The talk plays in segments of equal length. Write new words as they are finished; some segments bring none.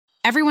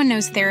Everyone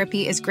knows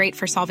therapy is great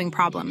for solving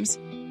problems,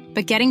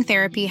 but getting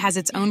therapy has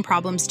its own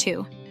problems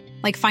too,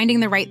 like finding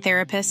the right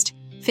therapist,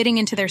 fitting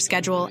into their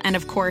schedule, and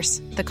of course,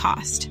 the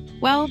cost.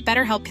 Well,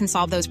 BetterHelp can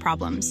solve those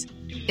problems.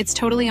 It's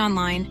totally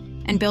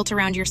online and built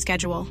around your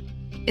schedule.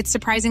 It's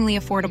surprisingly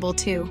affordable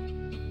too.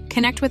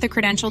 Connect with a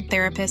credentialed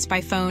therapist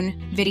by phone,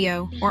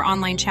 video, or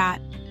online chat,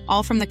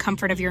 all from the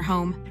comfort of your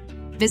home.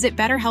 Visit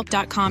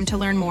BetterHelp.com to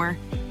learn more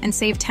and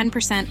save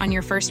 10% on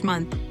your first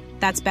month.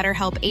 That's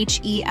BetterHelp,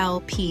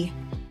 H-E-L-P.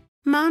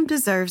 Mom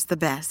deserves the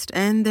best,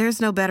 and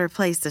there's no better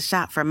place to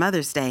shop for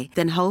Mother's Day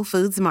than Whole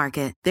Foods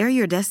Market. They're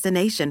your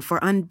destination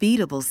for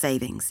unbeatable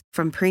savings,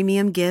 from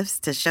premium gifts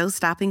to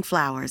show-stopping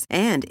flowers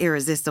and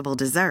irresistible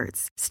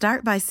desserts.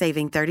 Start by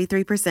saving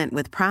 33%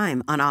 with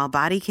Prime on all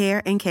body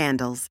care and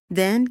candles.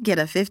 Then get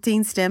a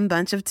 15-stem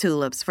bunch of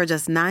tulips for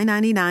just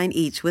 $9.99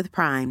 each with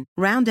Prime.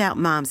 Round out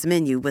Mom's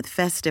menu with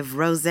festive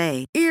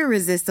rosé,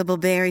 irresistible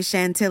berry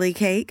chantilly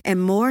cake,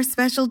 and more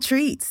special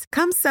treats.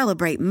 Come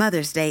celebrate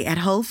Mother's Day at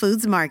Whole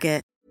Foods Market.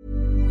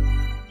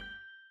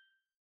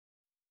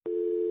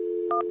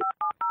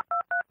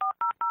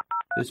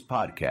 This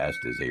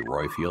podcast is a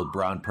Royfield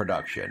Brown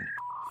production.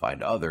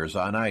 Find others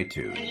on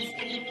iTunes.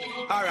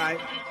 All right.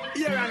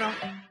 Here I know.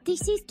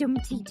 This is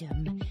Dumpty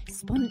Dum,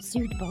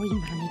 sponsored by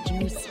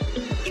managers.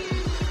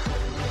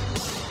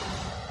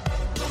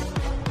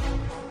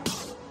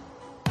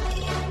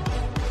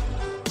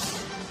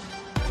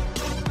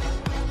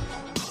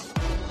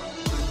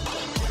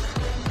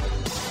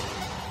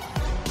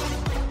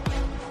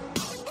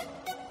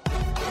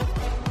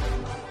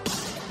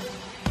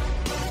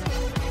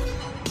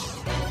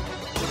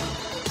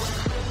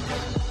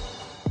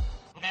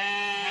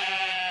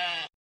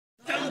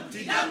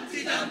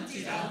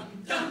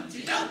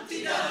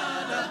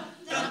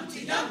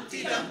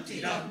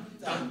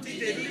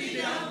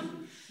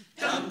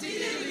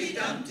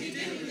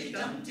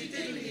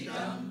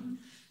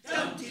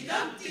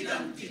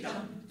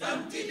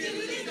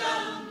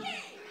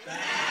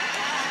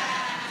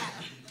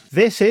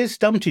 This is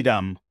Dumpty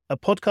Dum, a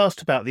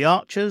podcast about the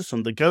Archers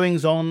and the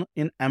goings-on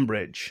in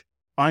Ambridge.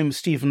 I'm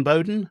Stephen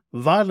Bowden,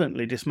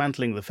 violently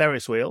dismantling the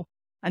Ferris wheel.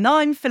 And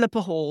I'm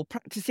Philippa Hall,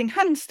 practising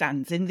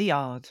handstands in the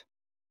yard.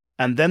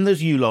 And then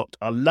there's you lot,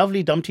 our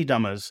lovely Dumpty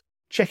Dummers,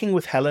 checking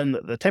with Helen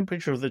that the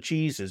temperature of the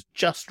cheese is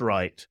just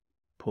right.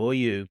 Poor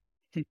you.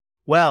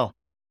 Well,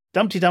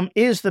 Dumpty Dum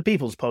is the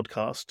People's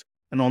Podcast,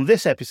 and on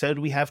this episode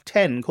we have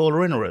 10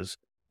 caller-innerers.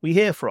 We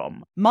hear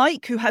from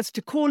Mike, who has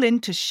to call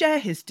in to share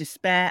his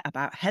despair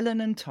about Helen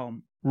and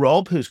Tom.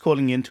 Rob, who's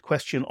calling in to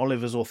question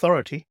Oliver's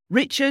authority.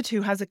 Richard,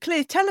 who has a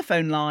clear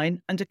telephone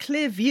line and a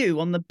clear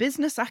view on the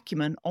business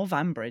acumen of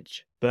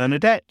Ambridge.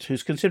 Bernadette,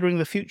 who's considering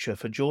the future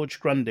for George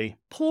Grundy.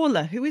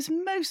 Paula, who is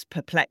most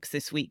perplexed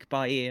this week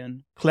by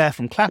Ian. Claire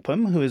from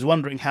Clapham, who is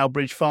wondering how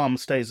Bridge Farm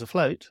stays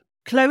afloat.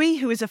 Chloe,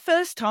 who is a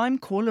first-time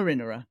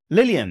caller-innerer.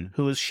 Lillian,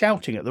 who was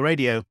shouting at the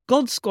radio.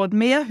 God Squad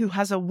Mia, who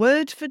has a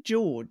word for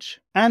George.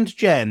 And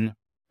Jen,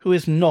 who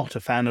is not a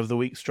fan of the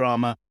week's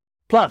drama.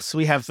 Plus,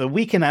 we have The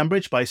Week in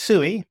Ambridge by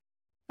Suey,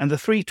 and the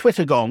 3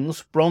 Twitter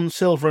gongs, bronze,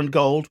 silver and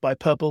gold, by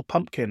Purple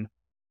Pumpkin.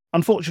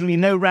 Unfortunately,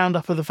 no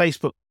roundup of the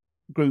Facebook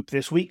group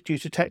this week due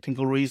to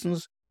technical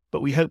reasons,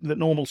 but we hope that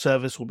normal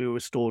service will be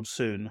restored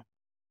soon.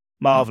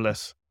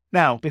 Marvellous.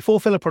 Now, before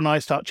Philippa and I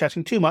start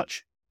chatting too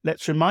much,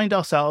 let's remind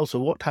ourselves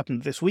of what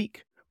happened this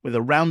week with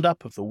a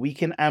roundup of the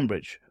week in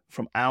Ambridge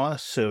from our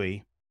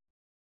Suey.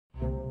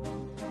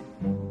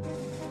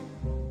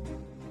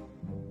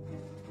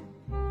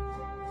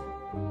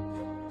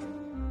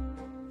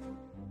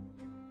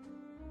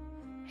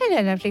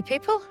 Hello, lovely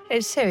people.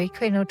 It's Suey,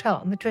 Queen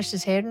O'Tartan, the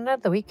Twisters here, and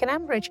another week in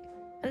Ambridge.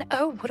 And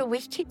oh, what a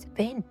week it's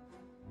been.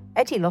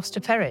 Eddie lost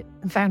a ferret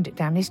and found it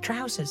down his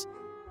trousers.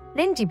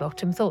 Lindy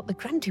Bottom thought the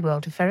Grundy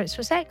World of Ferrets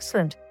was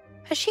excellent.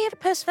 Has she had a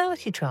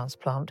personality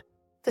transplant?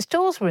 The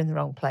stalls were in the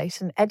wrong place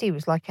and Eddie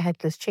was like a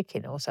headless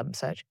chicken or some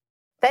such.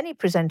 Then he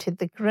presented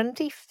the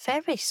Grundy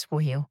Ferris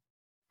wheel,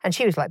 and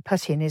she was like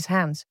putty in his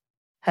hands.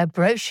 Her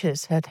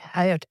brochures had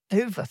had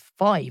over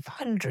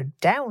 500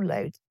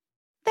 downloads,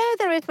 though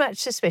there is much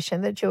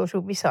suspicion that George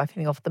will be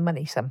siphoning off the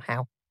money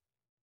somehow.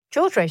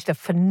 George raised a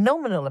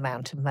phenomenal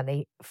amount of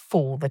money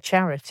for the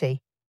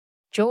charity.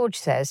 George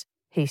says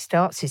he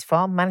starts his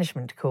farm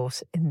management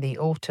course in the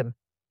autumn.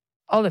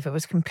 Oliver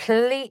was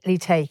completely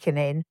taken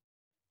in,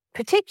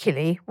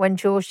 particularly when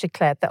George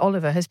declared that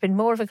Oliver has been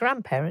more of a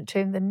grandparent to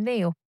him than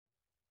Neil.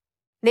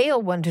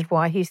 Neil wondered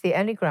why he's the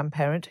only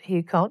grandparent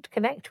who can't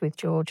connect with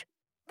George.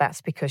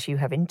 That's because you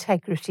have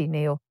integrity,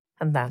 Neil,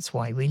 and that's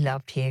why we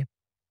love you.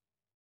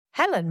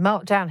 Helen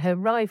marked down her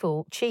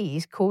rival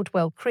cheese,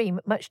 Caldwell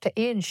Cream, much to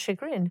Ian's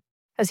chagrin,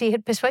 as he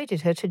had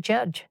persuaded her to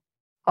judge.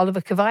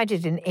 Oliver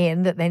confided in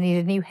Ian that they need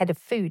a new head of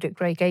food at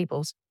Grey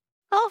Gables.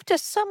 After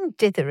some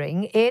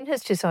dithering, Ian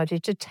has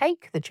decided to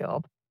take the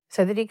job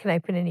so that he can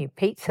open a new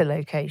pizza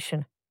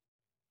location.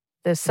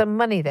 There's some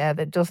money there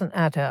that doesn't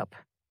add up.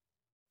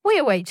 We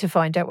await to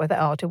find out whether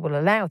Arda will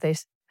allow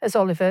this, as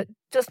Oliver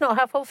does not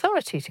have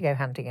authority to go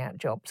handing out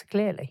jobs,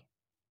 clearly.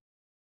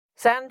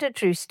 Xander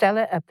drew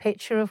Stella a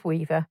picture of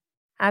Weaver.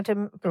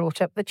 Adam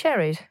brought up the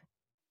cherries.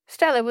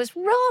 Stella was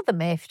rather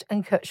miffed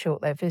and cut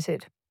short their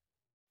visit.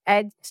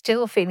 Ed,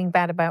 still feeling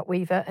bad about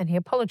Weaver, and he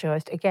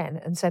apologised again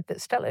and said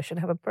that Stella should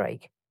have a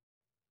break.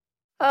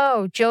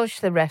 Oh, George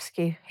to the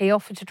rescue. He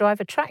offered to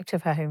drive a tractor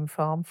for home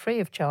farm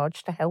free of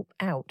charge to help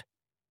out.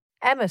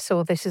 Emma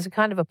saw this as a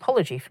kind of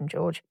apology from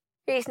George.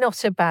 He's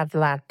not a bad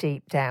lad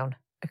deep down,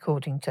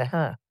 according to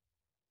her.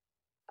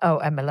 Oh,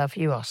 Emma, love,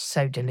 you are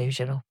so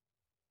delusional.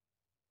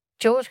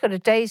 George got a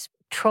day's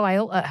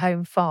trial at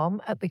home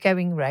farm at the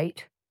going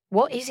rate.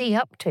 What is he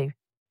up to?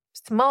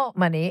 Smart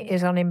money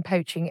is on him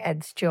poaching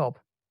Ed's job.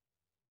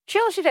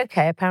 George did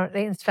okay,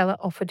 apparently, and Stella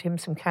offered him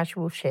some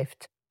casual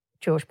shifts.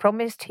 George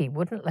promised he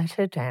wouldn't let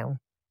her down.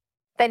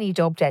 Then he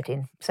dobbed Ed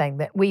in, saying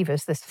that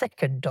Weaver's the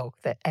second dog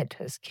that Ed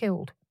has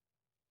killed.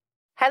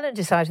 Helen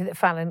decided that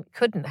Fallon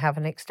couldn't have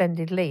an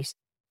extended lease.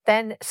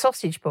 Then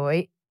Sausage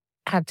Boy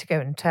had to go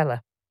and tell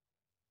her.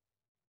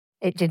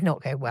 It did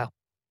not go well.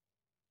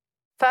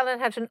 Fallon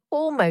had an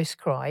almost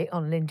cry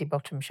on Lindy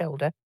Bottom's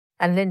shoulder,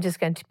 and Linda's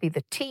going to be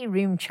the tea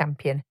room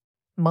champion.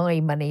 My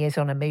money is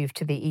on a move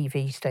to the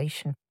EV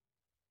station.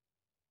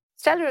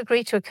 Stella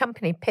agreed to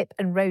accompany Pip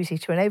and Rosie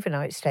to an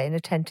overnight stay in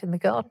a tent in the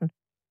garden.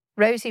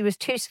 Rosie was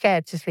too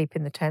scared to sleep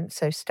in the tent,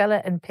 so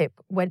Stella and Pip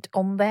went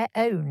on their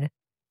own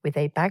with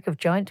a bag of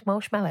giant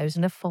marshmallows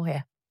and a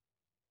fire.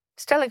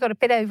 Stella got a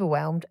bit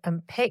overwhelmed,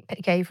 and Pip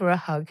gave her a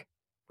hug,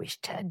 which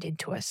turned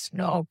into a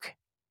snog.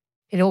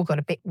 It all got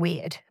a bit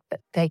weird,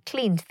 but they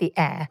cleaned the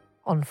air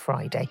on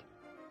Friday.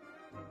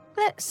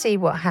 Let's see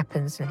what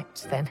happens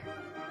next then.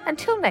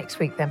 Until next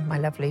week then, my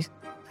lovelies,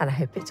 and I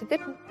hope it's a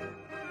good one.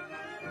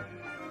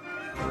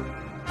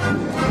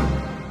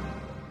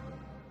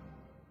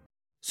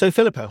 So,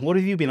 Philippa, what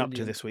have you been up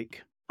to this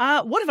week?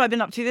 What have I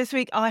been up to this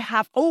week? I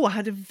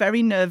had a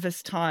very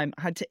nervous time.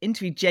 I had to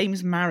interview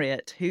James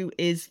Marriott, who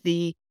is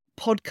the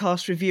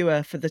podcast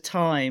reviewer for The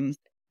Times,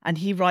 and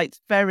he writes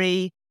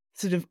very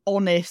sort of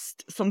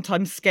honest,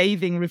 sometimes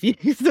scathing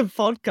reviews of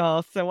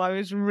podcasts. So I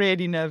was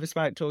really nervous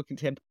about talking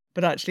to him,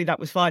 but actually that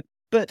was fine.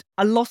 But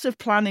a lot of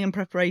planning and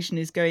preparation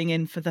is going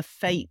in for the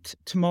Fate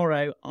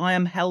tomorrow. I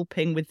am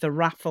helping with the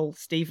raffle,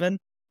 Stephen,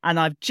 and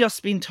I've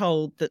just been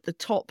told that the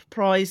top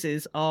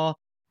prizes are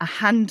a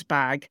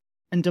handbag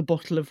and a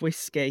bottle of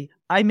whiskey.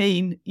 I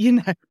mean,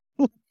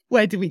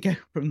 where do we go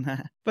from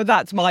there? But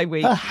that's my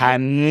week. A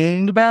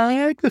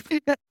handbag?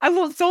 And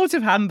what sort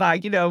of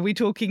handbag? Are we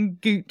talking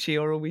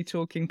Gucci or are we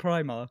talking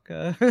Primark?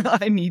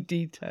 I need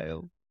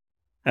detail.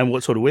 And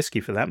what sort of whiskey,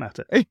 for that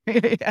matter?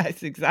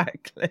 Yes,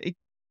 exactly.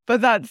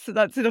 But that's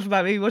enough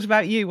about me. What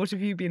about you? What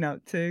have you been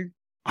up to?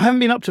 I haven't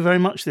been up to very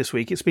much this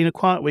week. It's been a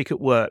quiet week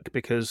at work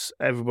because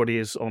everybody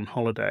is on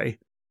holiday,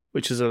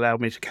 which has allowed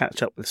me to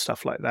catch up with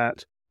stuff like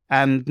that.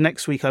 And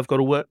next week I've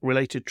got a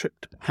work-related trip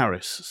to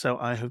Paris, so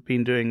I have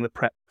been doing the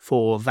prep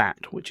for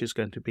that, which is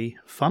going to be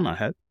fun, I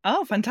hope.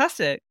 Oh,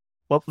 fantastic.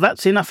 Well,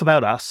 that's enough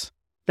about us.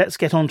 Let's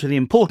get on to the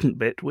important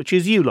bit, which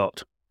is you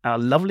lot, our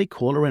lovely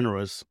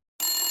caller-innerers.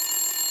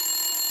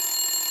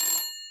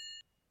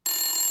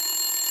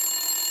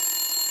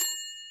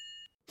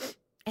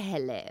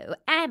 Hello,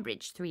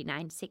 Ambridge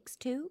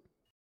 3962.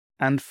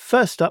 And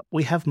first up,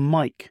 we have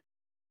Mike,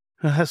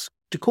 who has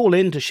to call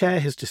in to share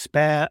his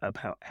despair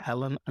about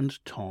Helen and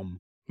Tom.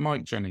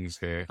 Mike Jennings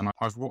here, and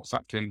I've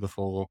WhatsApped in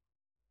before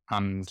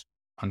and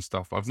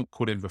stuff. I've not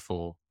called in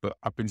before, but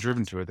I've been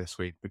driven to it this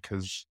week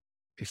because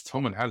it's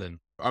Tom and Helen.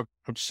 I've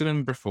seen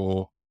them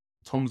before.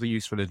 Tom's a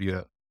useful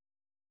idiot.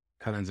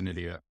 Helen's an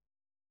idiot.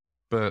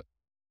 But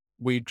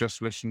we just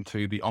listened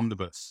to the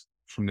omnibus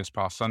from this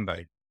past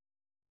Sunday,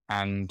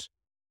 and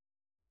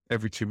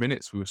every 2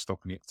 minutes we were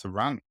stopping it to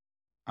rant.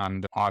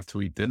 And I have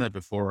to eat dinner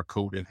before I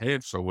called in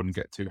here so I wouldn't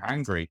get too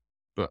angry.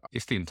 But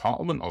it's the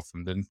entitlement of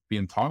them, the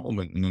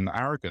entitlement and the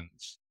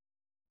arrogance.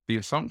 The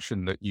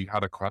assumption that you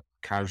had a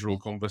casual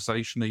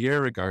conversation a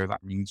year ago,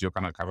 that means you're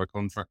going to have a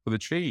contract for the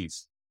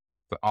cheese.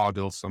 That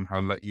Ardil somehow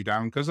let you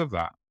down because of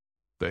that.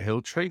 That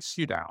he'll chase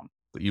you down.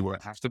 That you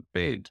won't have to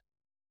bid.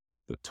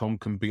 That Tom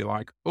can be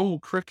like, oh,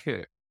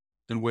 cricket,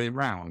 and win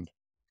round.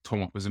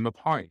 Tom offers him a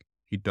pint.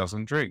 He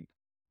doesn't drink.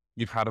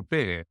 You've had a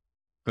beer.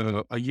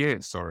 A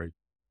year, sorry.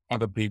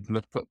 Other people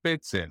have put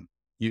bids in.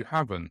 You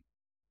haven't.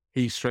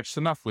 He's stretched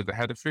enough with the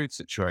head of food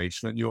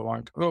situation, and you're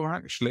like, oh,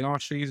 actually, our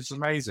cheese is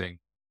amazing.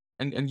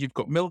 And you've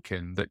got milk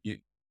in that you,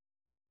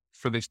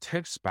 for this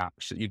test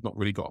batch that you've not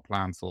really got a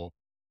plan for.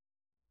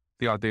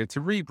 The idea to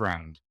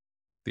rebrand,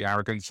 the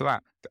arrogance of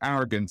that. The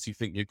arrogance you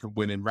think you can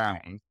win in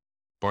round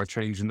by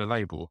changing the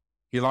label.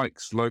 He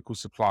likes local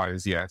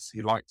suppliers, yes.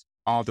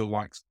 Ardil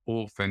likes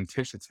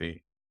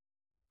authenticity.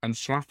 And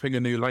slapping a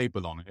new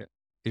label on it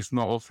is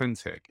not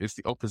authentic. It's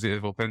the opposite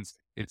of authentic.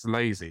 It's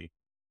lazy.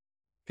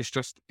 It's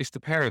the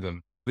pair of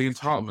them. The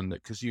entitlement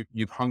that because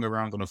you've hung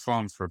around on a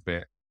farm for a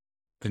bit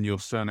and your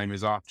surname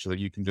is Archer, that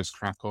you can just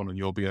crack on and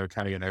you'll be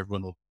okay and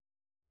everyone will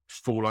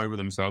fall over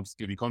themselves to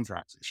give you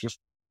contracts. It's just,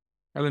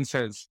 Helen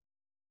says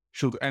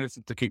she'll do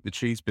anything to keep the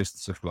cheese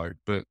business afloat,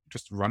 but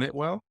just run it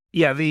well.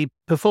 Yeah, the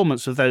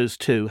performance of those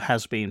two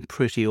has been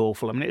pretty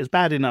awful. I mean, it was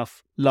bad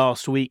enough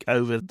last week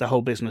over the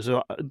whole business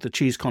of the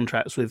cheese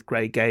contracts with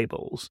Grey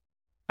Gables.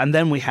 And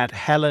then we had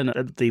Helen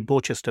at the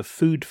Borchester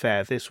Food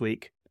Fair this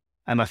week,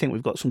 and I think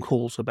we've got some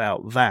calls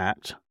about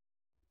that,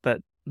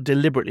 but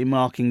deliberately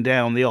marking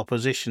down the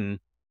opposition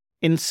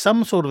in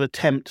some sort of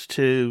attempt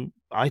to,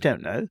 I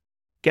don't know,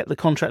 get the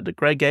contract at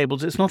Greg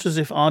Gables. It's not as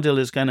if Ardil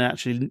is going to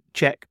actually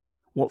check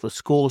what the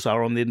scores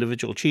are on the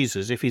individual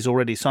cheeses if he's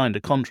already signed a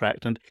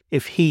contract and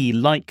if he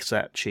likes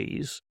that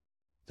cheese.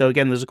 Though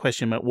again, there's a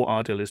question about what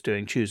Ardil is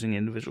doing choosing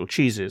individual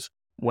cheeses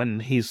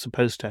when he's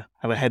supposed to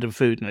have a head of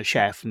food and a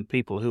chef and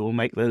people who will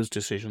make those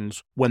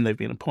decisions when they've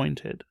been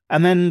appointed.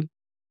 And then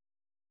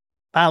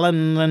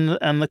Alan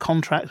and the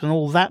contract and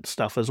all that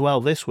stuff as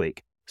well this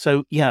week.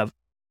 So yeah,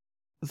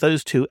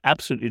 those two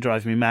absolutely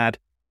drive me mad,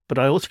 but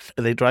I also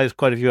they drive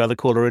quite a few other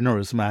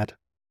caller-inners mad.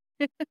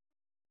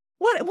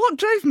 What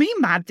drove me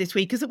mad this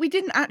week is that we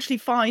didn't actually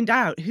find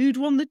out who'd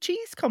won the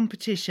cheese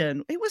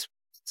competition. It was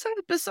so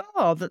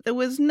bizarre that there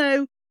was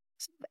no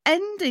sort of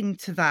ending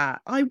to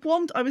that. I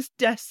was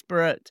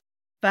desperate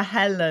for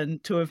Helen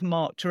to have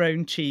marked her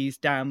own cheese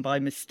down by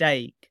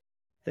mistake,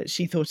 that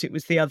she thought it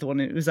was the other one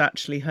and it was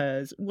actually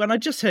hers. When I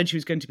just heard she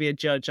was going to be a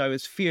judge, I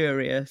was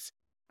furious.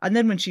 And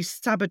then when she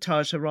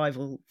sabotaged her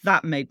rival,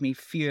 that made me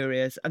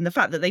furious. And the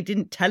fact that they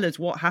didn't tell us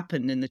what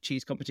happened in the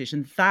cheese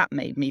competition, that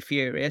made me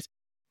furious.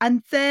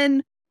 And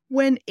then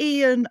when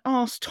Ian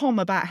asked Tom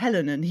about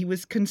Helen and he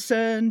was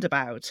concerned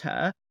about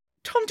her,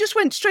 Tom just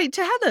went straight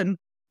to Helen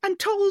and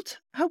told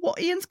her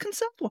what Ian's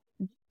concern was.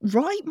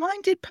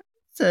 Right-minded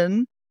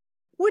person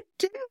would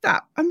do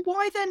that. And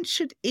why then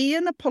should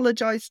Ian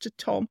apologise to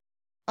Tom?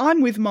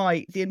 I'm with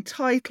the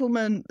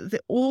entitlement,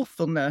 the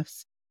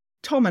awfulness.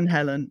 Tom and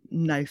Helen,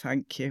 no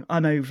thank you.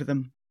 I'm over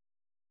them.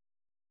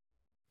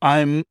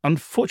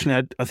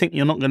 Unfortunately, I think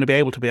you're not going to be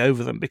able to be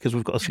over them because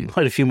we've got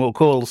quite a few more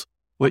calls,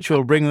 which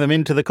will bring them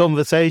into the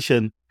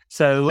conversation.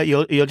 So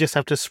you'll just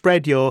have to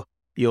spread your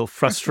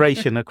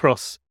frustration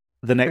across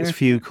the next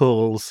few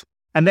calls.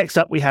 And next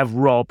up, we have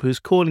Rob, who's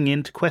calling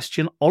in to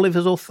question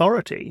Oliver's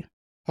authority.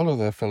 Hello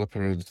there, Philippa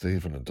and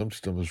Stephen and Dumpty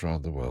Dummers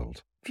around the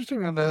world. Just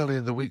doing an early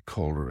in the week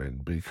caller in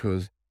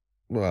because,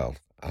 well,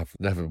 I've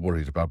never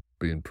worried about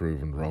being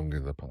proven wrong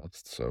in the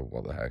past, so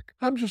what the heck.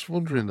 I'm just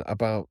wondering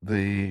about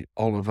the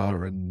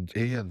Oliver and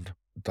Ian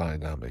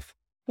dynamic.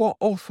 What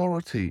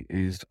authority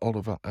is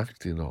Oliver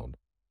acting on,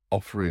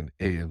 offering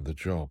Ian the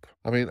job?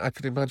 I mean, I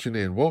can imagine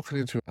Ian walking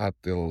into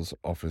Adil's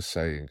office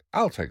saying,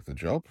 I'll take the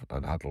job,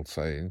 and Adil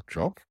saying,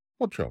 job?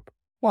 What job?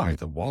 Why,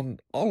 the one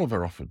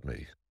Oliver offered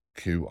me.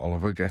 Cue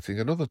Oliver getting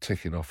another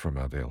ticking off from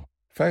Adil.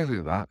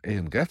 Failing that,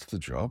 Ian gets the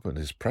job and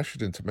is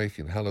pressured into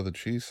making Hella the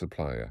cheese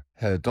supplier.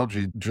 Her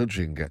dodgy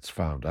judging gets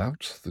found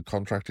out, the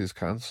contract is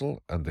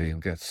cancelled, and Ian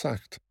gets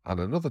sacked, and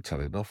another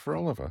telling off for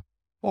Oliver.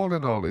 All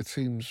in all, it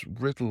seems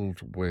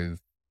riddled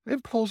with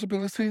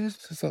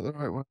implausibilities. Is that the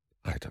right word?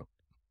 I don't.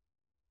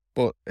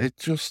 But it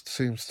just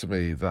seems to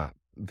me that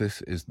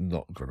this is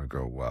not going to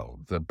go well.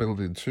 They're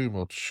building too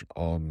much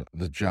on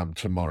the jam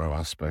tomorrow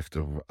aspect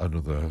of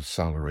another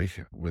salary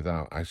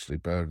without actually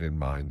bearing in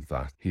mind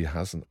that he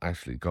hasn't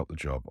actually got the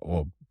job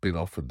or been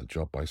offered the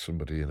job by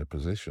somebody in a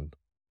position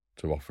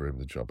to offer him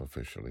the job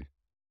officially.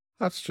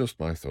 That's just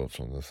my thoughts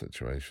on the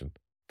situation.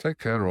 Take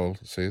care all.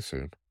 See you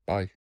soon.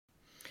 Bye.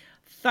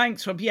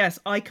 Thanks, Rob. Yes,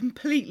 I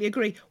completely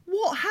agree.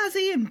 What has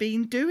Ian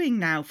been doing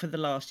now for the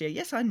last year?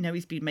 Yes, I know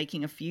he's been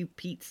making a few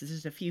pizzas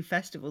at a few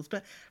festivals,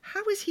 but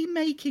how is he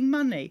making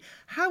money?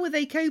 How are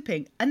they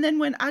coping? And then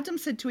when Adam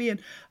said to Ian,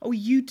 oh,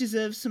 you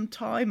deserve some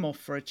time off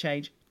for a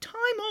change. Time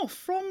off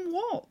from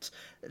what?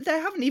 They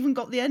haven't even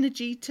got the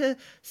energy to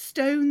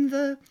stone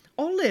the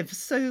olives,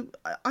 so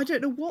I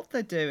don't know what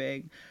they're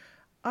doing.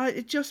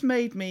 It just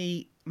made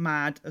me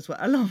mad as well.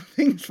 A lot of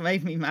things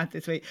made me mad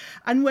this week.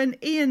 And when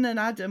Ian and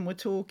Adam were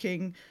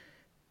talking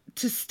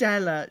to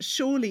Stella,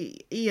 surely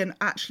Ian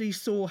actually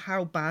saw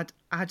how bad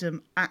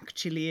Adam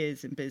actually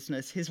is in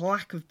business, his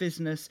lack of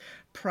business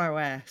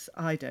prowess.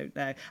 I don't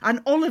know.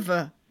 And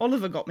Oliver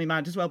got me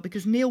mad as well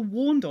because Neil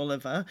warned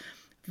Oliver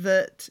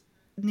that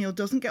Neil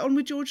doesn't get on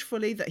with George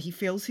fully, that he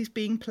feels he's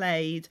being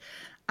played.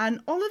 And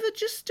Oliver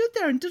just stood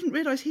there and doesn't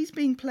realise he's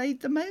being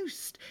played the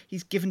most.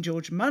 He's given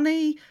George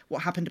money.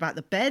 What happened about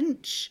the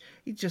bench?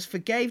 He just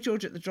forgave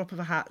George at the drop of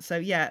a hat. So,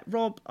 yeah,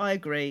 Rob, I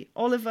agree.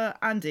 Oliver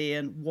and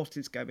Ian, what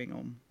is going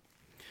on?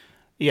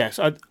 Yes,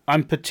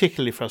 I'm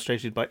particularly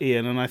frustrated by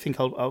Ian, and I think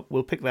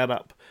we'll pick that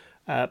up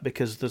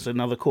because there's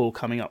another call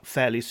coming up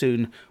fairly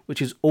soon,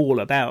 which is all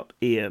about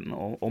Ian,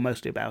 or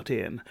mostly about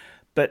Ian.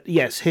 But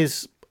yes,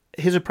 his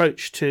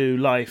approach to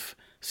life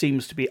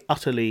seems to be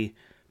utterly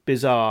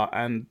bizarre,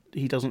 and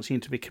he doesn't seem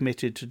to be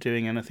committed to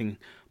doing anything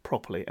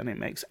properly, and it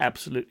makes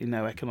absolutely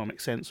no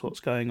economic sense what's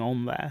going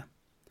on there.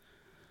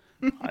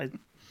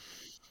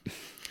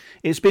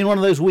 It's been one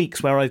of those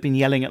weeks where I've been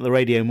yelling at the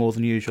radio more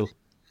than usual.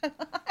 I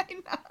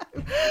know.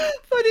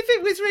 But if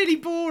it was really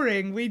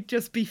boring, we'd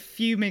just be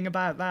fuming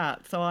about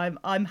that. So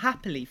I'm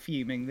happily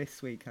fuming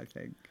this week, I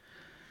think.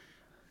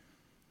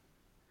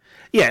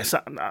 Yes,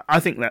 I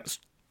think that's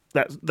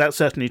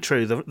certainly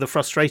true. The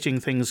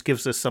frustrating things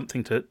gives us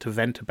something to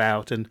vent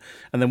about, and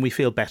then we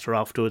feel better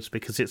afterwards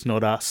because it's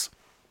not us.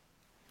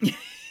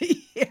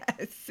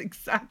 Yes,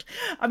 exactly.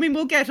 I mean,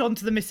 we'll get on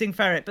to the missing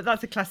ferret, but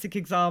that's a classic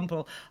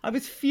example. I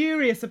was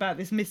furious about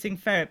this missing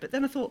ferret, but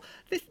then I thought,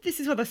 this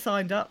is what I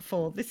signed up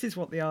for. This is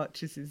what the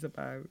Archers is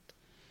about.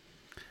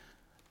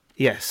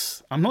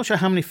 Yes. I'm not sure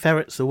how many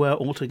ferrets there were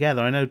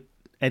altogether. I know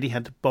Eddie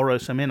had to borrow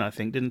some in, I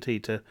think, didn't he,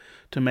 to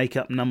make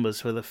up numbers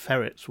for the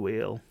ferret's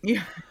wheel.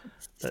 Yeah.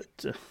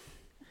 But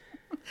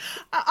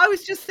I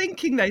was just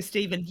thinking, though,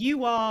 Stephen,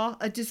 you are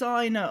a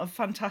designer of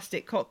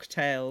fantastic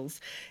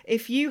cocktails.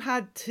 If you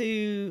had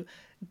to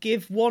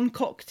give one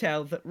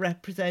cocktail that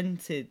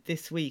represented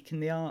this week in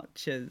the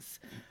Archers,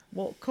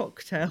 what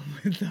cocktail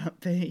would that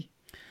be?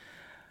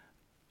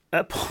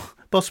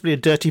 Possibly a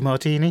dirty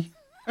martini.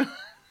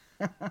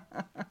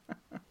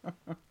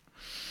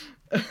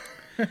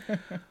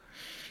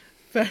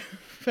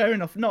 Fair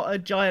enough. Not a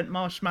giant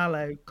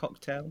marshmallow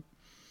cocktail.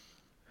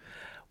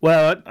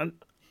 Well,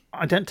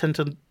 I don't tend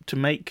to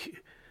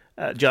make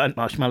giant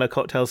marshmallow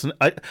cocktails, and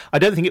I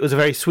don't think it was a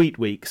very sweet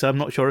week, so I'm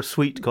not sure a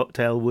sweet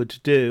cocktail would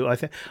do.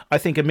 I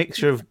think a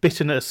mixture of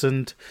bitterness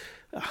and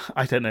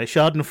I don't know,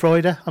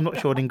 Schadenfreude. I'm not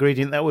sure what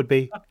ingredient that would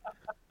be.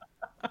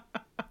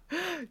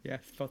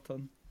 Yes, spot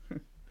on.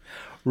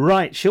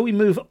 Right, shall we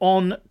move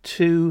on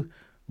to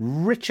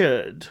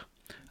Richard,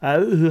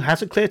 who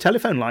has a clear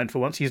telephone line for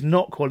once. He's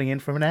not calling in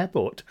from an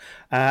airport,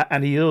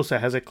 and he also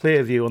has a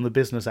clear view on the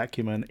business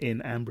acumen in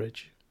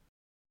Ambridge.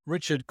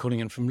 Richard calling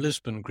in from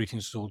Lisbon.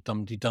 Greetings to all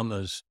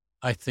dum-de-dummers.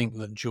 I think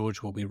that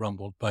George will be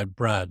rumbled by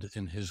Brad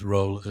in his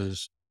role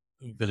as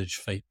Village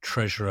Fate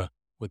treasurer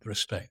with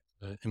respect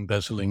to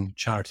embezzling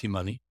charity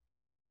money.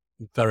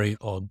 Very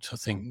odd to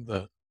think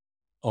that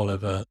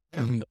Oliver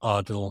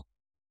Ardell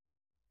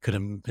could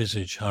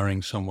envisage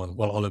hiring someone,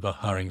 Oliver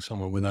hiring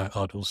someone without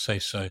Ardell's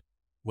say-so.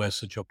 Where's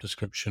the job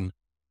description?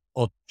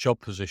 Odd job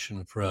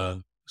position for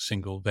a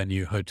single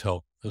venue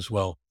hotel as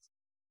well.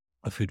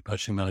 A food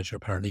purchasing manager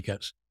apparently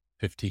gets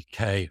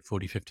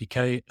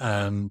 50K,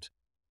 and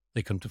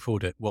they couldn't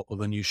afford it. What will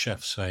the new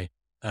chef say?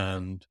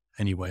 And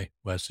anyway,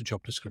 where's the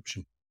job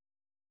description?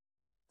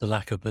 The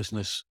lack of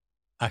business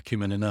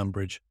acumen in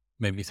Ambridge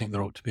made me think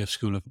there ought to be a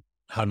school of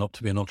how not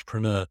to be an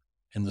entrepreneur,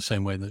 in the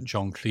same way that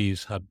John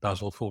Cleese had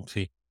Basil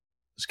Fawlty's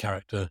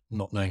character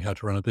not knowing how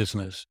to run a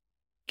business,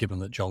 given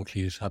that John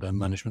Cleese had a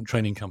management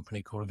training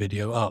company called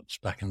Video Arts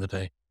back in the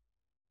day.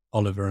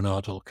 Oliver and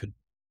Ardell could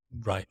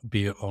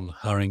be on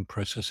hiring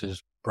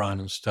processes, Brian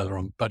and Stella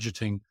on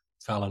budgeting,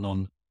 Fallon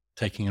on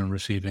taking and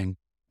receiving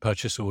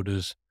purchase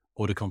orders,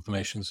 order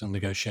confirmations and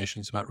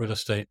negotiations about real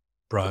estate,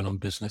 Brian on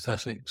business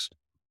ethics,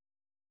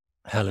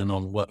 Helen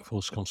on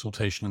workforce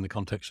consultation in the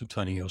context of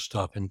turning your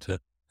staff into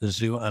the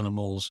zoo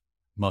animals,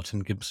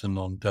 Martin Gibson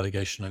on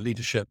delegation and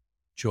leadership,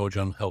 George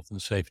on health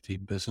and safety,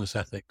 business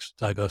ethics,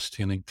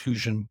 diversity and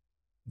inclusion,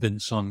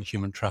 Vince on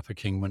human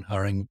trafficking when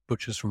hiring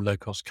butchers from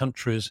low-cost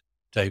countries,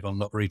 Dave on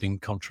not reading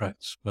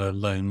contracts for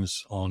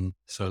loans on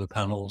solar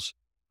panels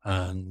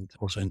and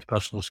also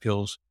interpersonal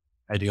skills,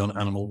 Eddie on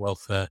animal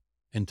welfare,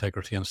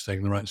 integrity and staying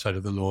on the right side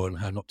of the law and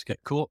how not to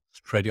get caught,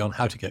 Freddie on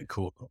how to get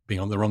caught, being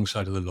on the wrong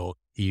side of the law,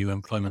 EU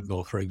employment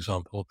law, for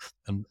example,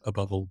 and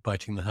above all,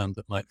 biting the hand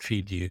that might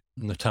feed you,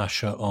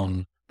 Natasha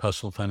on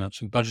personal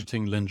finance and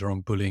budgeting, Linda on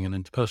bullying and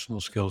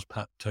interpersonal skills,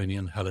 Pat, Tony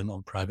and Helen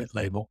on private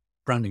label,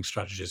 branding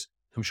strategies.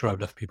 I'm sure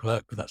I've left people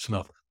out, but that's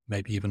enough.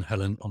 Maybe even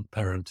Helen on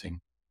parenting.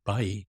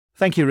 Bye.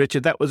 Thank you,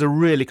 Richard. That was a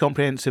really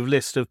comprehensive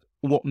list of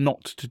what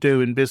not to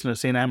do in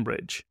business in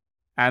Ambridge.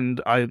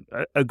 And I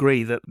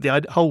agree that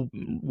the whole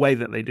way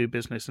that they do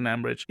business in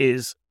Ambridge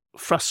is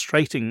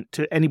frustrating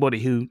to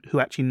anybody who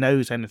actually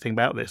knows anything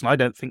about this. And I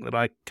don't think that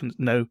I can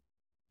know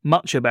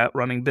much about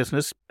running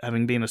business,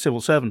 having been a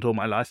civil servant all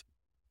my life.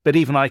 But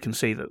even I can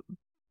see that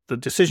the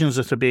decisions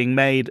that are being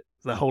made,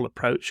 the whole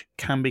approach,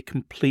 can be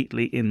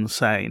completely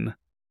insane.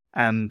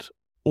 And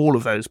all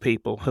of those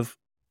people have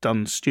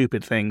done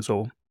stupid things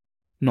or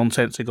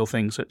nonsensical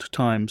things at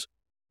times.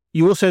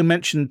 You also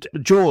mentioned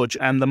George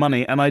and the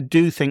money, and I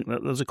do think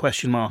that there's a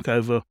question mark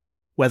over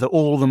whether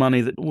all the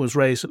money that was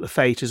raised at the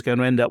Fate is going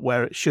to end up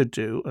where it should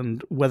do,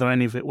 and whether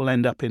any of it will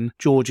end up in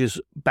George's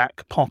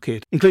back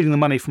pocket, including the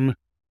money from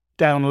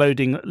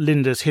downloading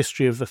Linda's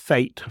History of the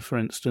Fate, for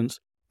instance,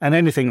 and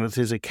anything that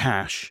is a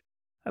cache,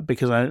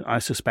 because I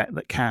suspect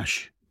that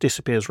cash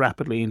disappears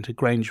rapidly into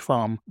Grange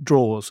Farm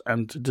drawers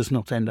and does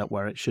not end up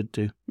where it should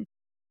do.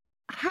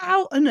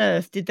 How on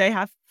earth did they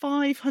have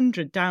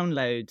 500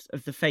 downloads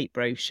of the Fate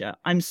brochure?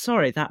 I'm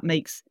sorry, that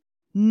makes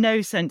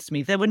no sense to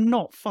me. There were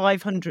not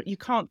 500. You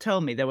can't tell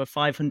me there were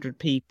 500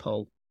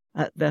 people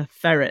at the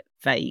Ferret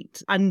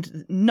Fate,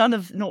 and not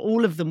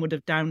all of them would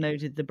have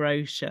downloaded the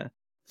brochure.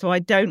 So I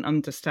don't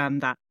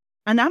understand that.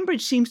 And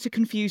Ambridge seems to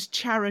confuse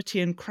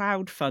charity and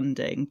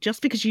crowdfunding.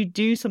 Just because you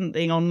do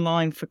something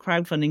online for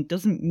crowdfunding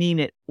doesn't mean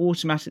it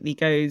automatically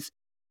goes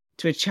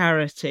to a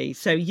charity.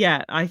 So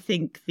yeah, I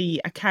think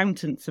the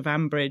accountants of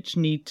Ambridge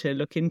need to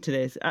look into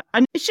this.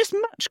 And it's just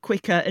much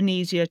quicker and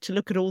easier to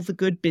look at all the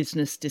good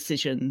business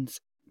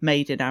decisions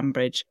made in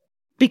Ambridge,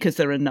 because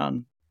there are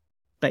none,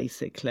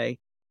 basically.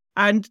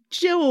 And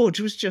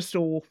George was just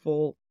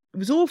awful. It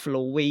was awful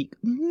all week,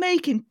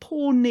 making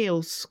poor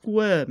Neil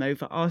squirm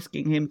over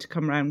asking him to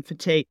come round for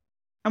tea.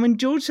 And when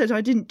George said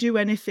I didn't do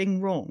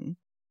anything wrong,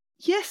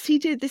 yes, he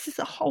did. This is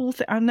a whole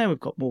thing. I know we've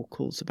got more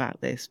calls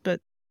about this, but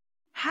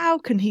how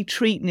can he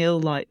treat Neil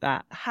like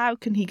that? How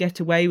can he get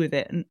away with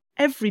it? And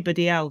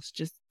everybody else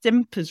just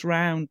simpers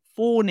round,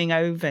 fawning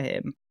over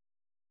him.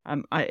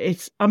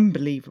 It's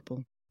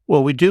unbelievable.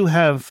 Well, we do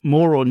have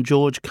more on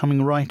George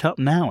coming right up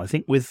now, I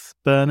think, with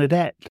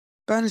Bernadette.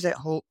 Bernadette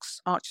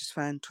Hawkes, Archers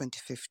fan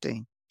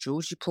 2015.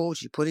 Georgie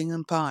Porgy, pudding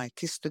and pie,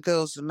 kissed the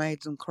girls and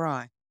made them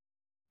cry.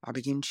 I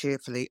begin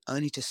cheerfully,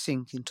 only to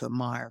sink into a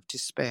mire of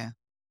despair.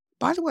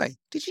 By the way,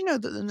 did you know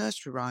that the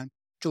nursery rhyme,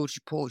 Georgie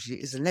Porgy,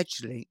 is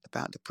allegedly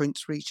about the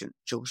Prince Regent,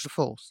 George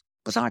IV?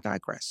 But I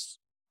digress.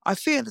 I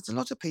fear that a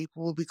lot of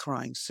people will be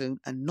crying soon,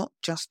 and not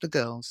just the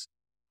girls.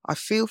 I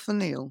feel for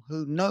Neil,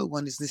 who no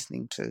one is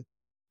listening to.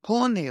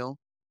 Poor Neil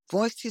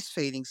voiced his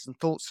feelings and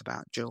thoughts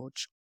about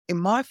George. In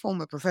my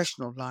former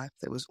professional life,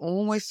 there was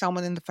always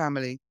someone in the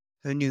family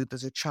who knew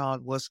that a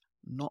child was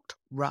not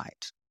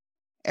right.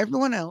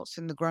 Everyone else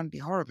in the Grundy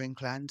Horrobin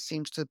clan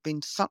seems to have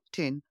been sucked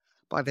in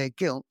by their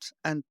guilt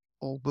and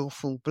or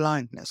willful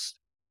blindness.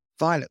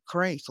 Violet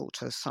Cray thought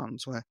her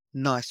sons were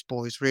nice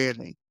boys,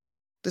 really.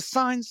 The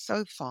signs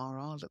so far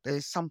are that there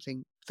is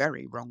something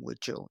very wrong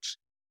with George.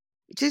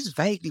 It is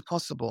vaguely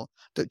possible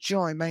that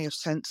Joy may have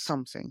sensed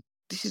something.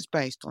 This is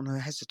based on her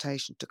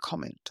hesitation to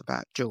comment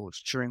about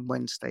George during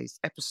Wednesday's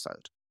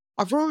episode.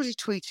 I've already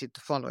tweeted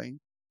the following,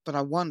 but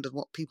I wondered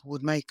what people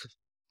would make of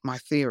my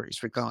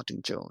theories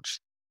regarding George.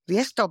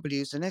 The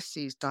SW's and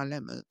SC's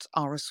dilemmas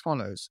are as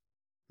follows.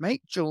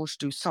 Make George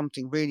do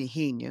something really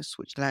heinous,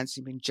 which lands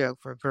him in jail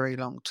for a very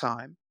long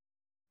time.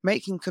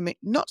 Make him commit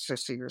not so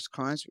serious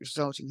crimes,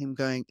 resulting in him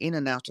going in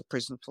and out of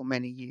prison for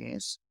many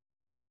years.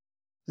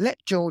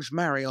 Let George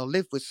marry or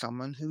live with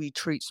someone who he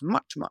treats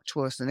much, much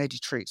worse than Eddie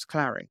treats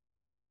Clary.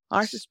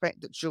 I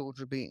suspect that George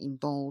would be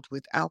involved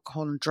with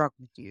alcohol and drug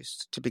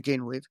use to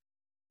begin with,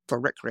 for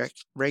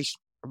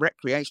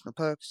recreational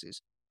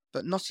purposes,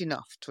 but not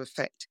enough to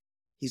affect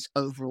his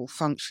overall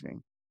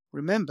functioning.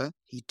 Remember,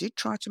 he did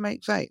try to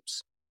make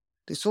vapes.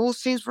 This all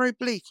seems very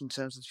bleak in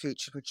terms of the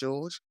future for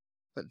George,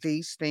 but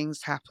these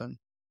things happen.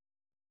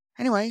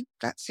 Anyway,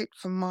 that's it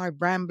for my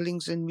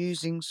ramblings and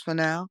musings for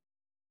now.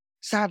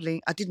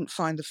 Sadly, I didn't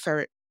find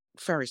the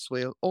Ferris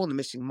wheel or the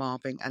missing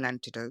Marvin an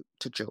antidote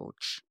to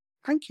George.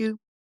 Thank you.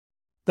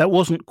 That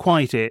wasn't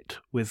quite it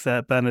with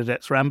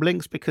Bernadette's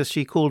ramblings, because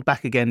she called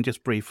back again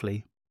just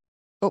briefly.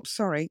 Oh,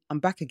 sorry, I'm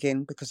back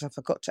again because I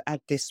forgot to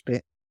add this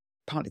bit,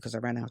 partly because I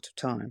ran out of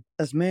time.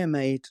 As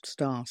Mermaid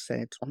Star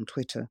said on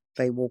Twitter,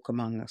 they walk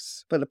among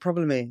us. But the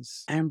problem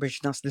is, Ambridge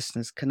and us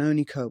listeners can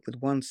only cope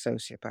with one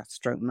sociopath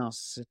stroke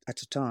narcissist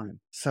at a time.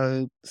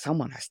 So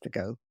someone has to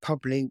go.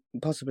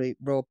 Possibly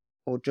Rob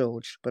or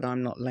George, but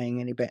I'm not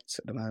laying any bets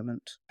at the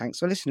moment. Thanks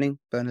for listening.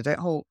 Bernadette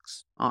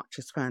Hawkes,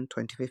 Archers fan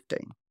 2015.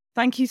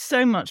 Thank you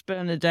so much,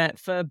 Bernadette,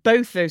 for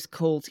both those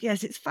calls.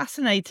 Yes, it's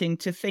fascinating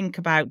to think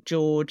about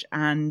George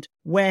and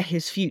where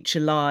his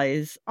future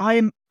lies.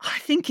 I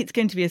think it's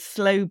going to be a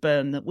slow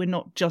burn, that we're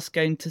not just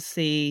going to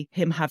see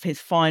him have his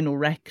final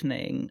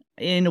reckoning.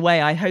 In a way,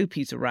 I hope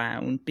he's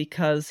around,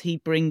 because he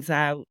brings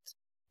out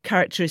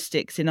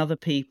characteristics in other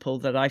people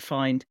that I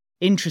find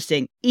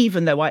interesting,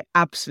 even though I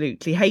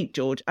absolutely hate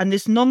George. And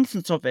this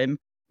nonsense of him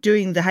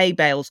doing the hay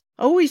bales,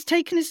 he's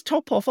taking his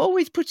top off,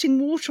 he's putting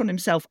water on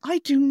himself. I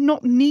do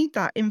not need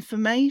that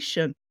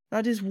information.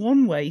 That is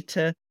one way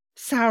to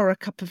sour a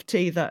cup of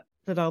tea that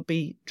I'll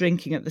be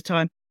drinking at the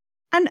time.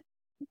 And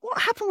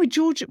what happened with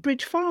George at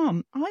Bridge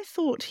Farm? I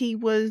thought he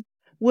was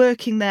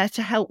working there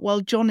to help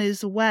while John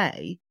is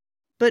away,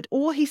 but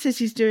all he says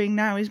he's doing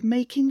now is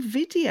making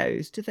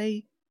videos. Do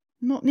they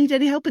not need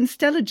any help? And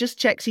Stella just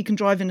checks he can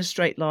drive in a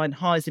straight line,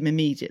 hires him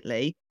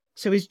immediately.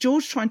 So is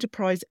George trying to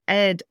prize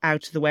Ed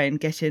out of the way and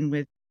get in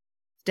with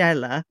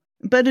Stella?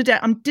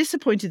 Bernadette, I'm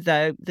disappointed,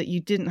 though, that you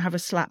didn't have a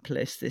slap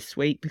list this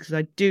week, because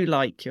I do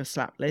like your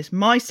slap list.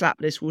 My slap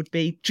list would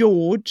be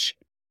George,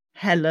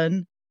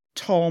 Helen,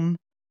 Tom,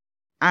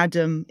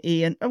 Adam,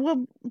 Ian.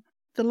 Well,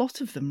 the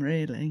lot of them,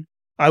 really.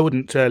 I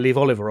wouldn't leave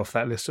Oliver off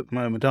that list at the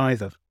moment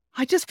either.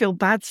 I just feel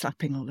bad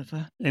slapping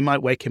Oliver. It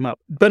might wake him up.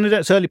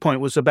 Bernadette's early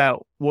point was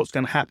about what's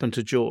going to happen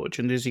to George,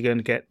 and is he going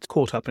to get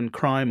caught up in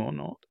crime or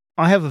not?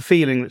 I have a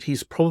feeling that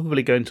he's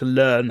probably going to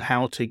learn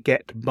how to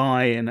get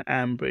by in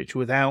Ambridge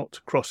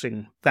without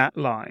crossing that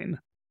line.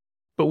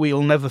 But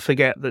we'll never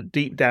forget that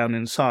deep down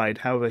inside,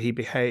 however he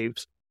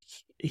behaves,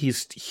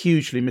 he's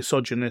hugely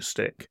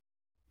misogynistic.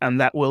 And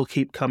that will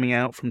keep coming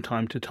out from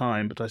time to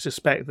time. But I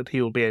suspect that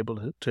he will be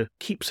able to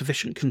keep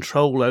sufficient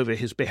control over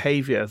his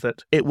behaviour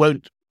that it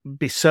won't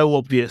be so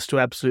obvious to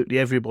absolutely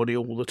everybody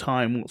all the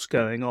time what's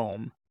going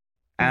on.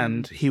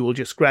 And he will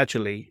just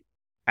gradually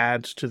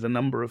add to the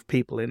number of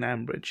people in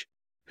Ambridge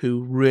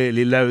who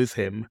really loathe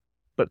him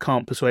but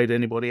can't persuade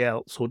anybody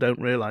else, or don't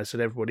realise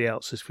that everybody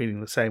else is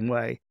feeling the same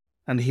way.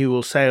 And he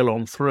will sail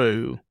on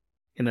through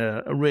in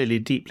a really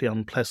deeply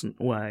unpleasant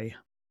way.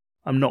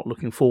 I'm not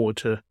looking forward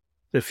to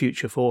the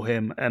future for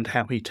him and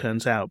how he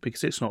turns out,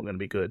 because it's not going to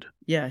be good.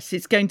 Yes,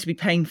 it's going to be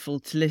painful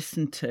to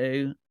listen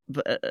to,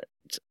 but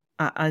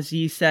as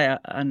you say,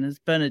 and as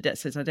Bernadette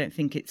says, I don't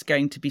think it's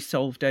going to be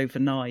solved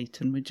overnight,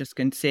 and we're just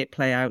going to see it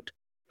play out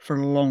for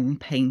a long,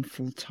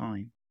 painful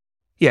time.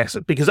 Yes,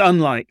 because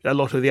unlike a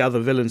lot of the other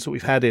villains that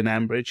we've had in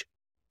Ambridge,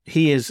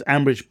 he is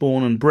Ambridge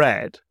born and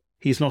bred.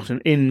 He's not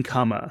an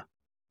incomer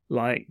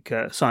like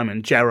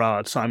Simon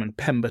Gerrard, Simon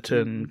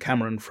Pemberton,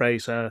 Cameron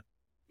Fraser,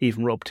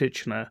 even Rob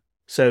Titchener.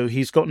 So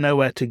he's got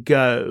nowhere to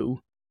go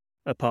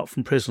apart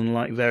from prison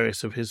like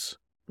various of his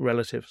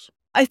relatives.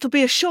 It'll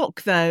be a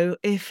shock, though,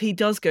 if he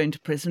does go into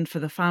prison for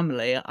the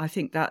family. I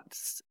think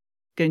that's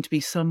going to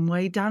be some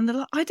way down the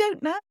line. I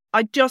don't know.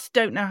 I just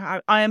don't know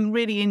how. I am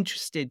really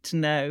interested to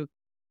know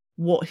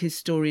what his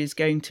story is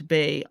going to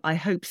be. I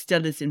hope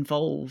Stella's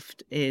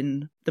involved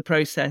in the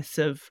process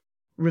of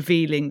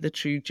revealing the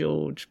true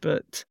George,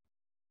 but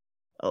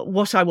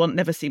what I want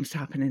never seems to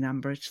happen in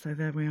Ambridge, so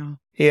there we are.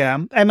 Yeah,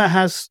 Emma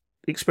has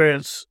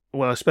experience.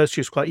 Well, I suppose she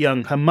was quite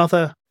young. Her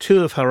mother,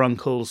 two of her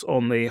uncles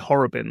on the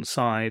Horrobin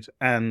side,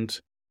 and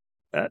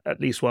at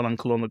least one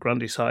uncle on the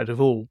Grundy side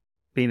have all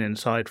been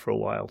inside for a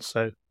while.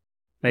 So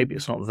maybe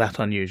it's not that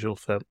unusual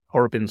for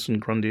Horrobins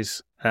and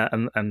Grundys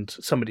and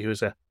somebody who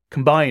is a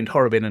combined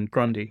Horrobin and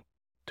Grundy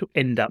to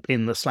end up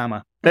in the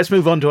slammer. Let's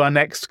move on to our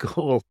next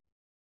call.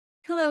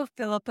 Hello,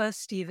 Philippa,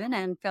 Stephen,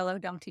 and fellow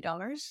Dumpty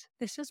Dollars.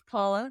 This is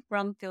Paula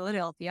from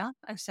Philadelphia,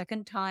 a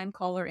second-time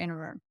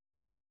caller-innerer.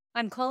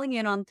 I'm calling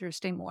in on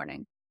Thursday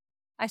morning.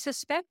 I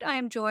suspect I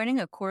am joining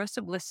a chorus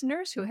of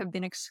listeners who have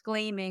been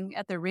exclaiming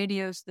at their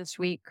radios this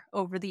week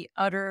over the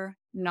utter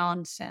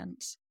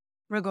nonsense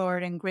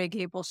regarding Grey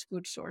Gables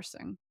food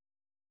sourcing.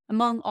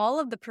 Among all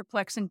of the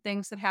perplexing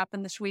things that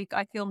happened this week,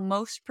 I feel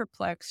most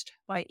perplexed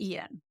by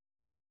Ian.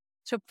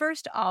 So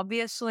first,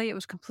 obviously, it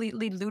was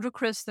completely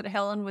ludicrous that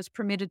Helen was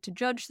permitted to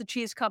judge the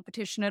cheese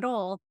competition at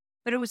all,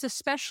 but it was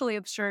especially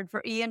absurd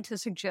for Ian to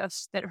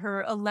suggest that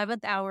her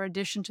 11th hour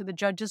addition to the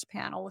judges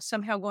panel was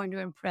somehow going to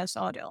impress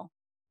Adil.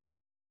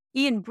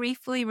 Ian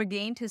briefly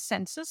regained his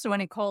senses when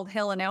he called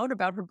Helen out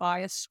about her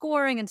biased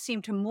scoring and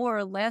seemed to more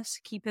or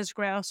less keep his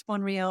grasp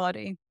on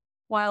reality,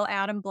 while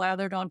Adam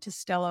blathered on to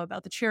Stella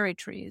about the cherry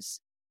trees.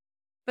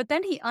 But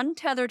then he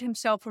untethered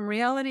himself from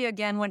reality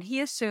again when he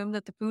assumed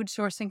that the food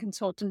sourcing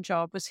consultant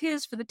job was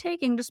his for the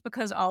taking just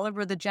because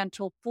Oliver the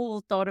gentle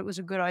fool thought it was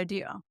a good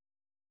idea.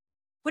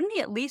 Wouldn't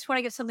he at least want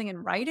to get something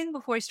in writing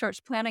before he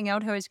starts planning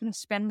out how he's going to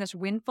spend this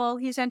windfall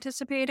he's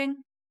anticipating?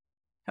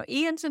 Now,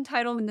 Ian's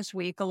entitlement this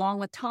week, along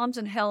with Tom's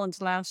and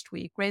Helen's last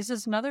week,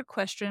 raises another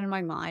question in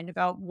my mind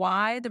about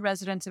why the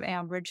residents of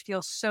Ambridge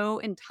feel so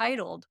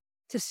entitled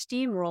to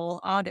steamroll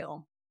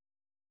Adil.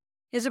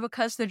 Is it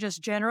because they're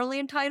just generally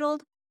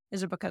entitled?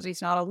 Is it because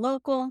he's not a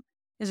local?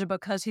 Is it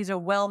because he's a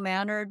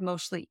well-mannered,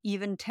 mostly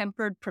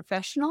even-tempered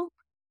professional?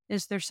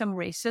 Is there some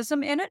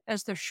racism in it,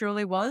 as there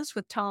surely was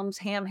with Tom's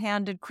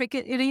ham-handed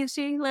cricket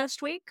idiocy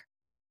last week?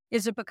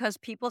 Is it because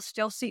people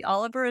still see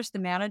Oliver as the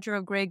manager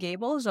of Grey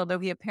Gables, although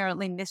he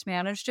apparently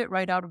mismanaged it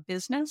right out of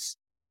business?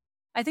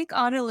 I think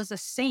Adil is a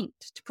saint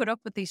to put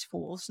up with these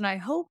fools, and I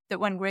hope that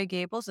when Grey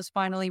Gables is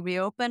finally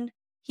reopened,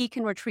 he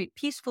can retreat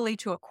peacefully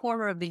to a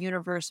corner of the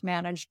universe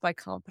managed by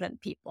competent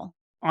people.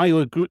 I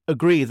would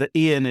agree that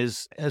Ian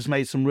has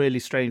made some really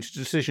strange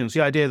decisions.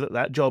 The idea that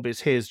that job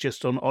is his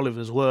just on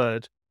Oliver's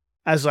word.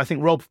 As I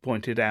think Rob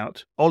pointed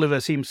out, Oliver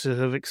seems to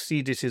have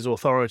exceeded his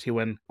authority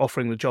when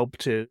offering the job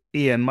to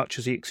Ian, much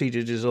as he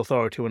exceeded his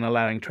authority when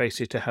allowing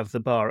Tracy to have the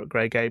bar at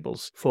Grey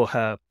Gables for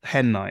her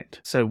hen night.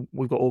 So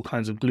we've got all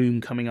kinds of gloom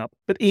coming up.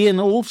 But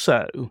Ian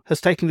also has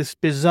taken this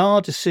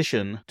bizarre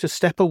decision to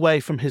step away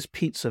from his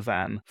pizza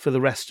van for the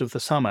rest of the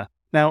summer.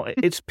 Now,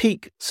 it's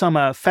peak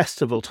summer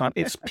festival time.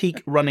 It's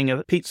peak running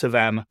a pizza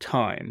van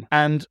time.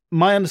 And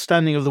my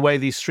understanding of the way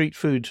these street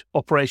food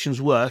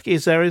operations work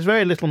is there is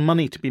very little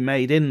money to be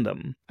made in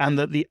them, and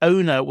that the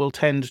owner will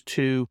tend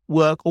to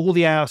work all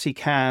the hours he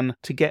can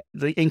to get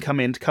the income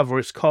in to cover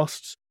his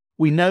costs.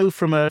 We know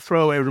from a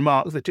throwaway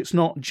remark that it's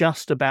not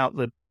just about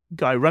the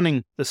guy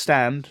running the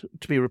stand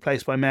to be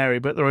replaced by Mary,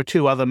 but there are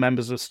two other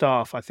members of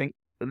staff, I think,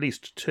 at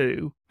least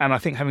two. And I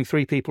think having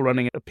three people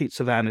running a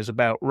pizza van is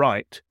about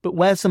right. But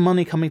where's the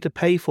money coming to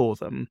pay for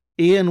them?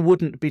 Ian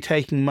wouldn't be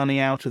taking money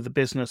out of the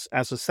business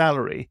as a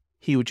salary.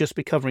 He would just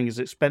be covering his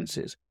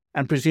expenses.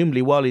 And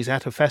presumably while he's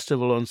at a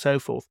festival and so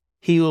forth,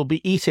 he will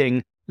be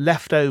eating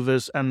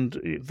leftovers and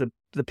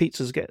the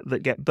pizzas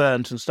that get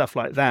burnt and stuff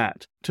like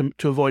that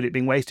to avoid it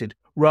being wasted,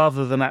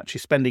 rather than actually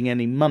spending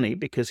any money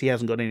because he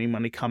hasn't got any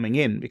money coming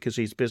in because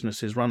his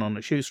business is run on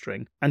a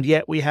shoestring. And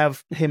yet we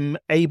have him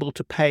able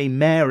to pay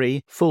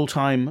Mary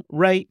full-time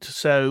rate,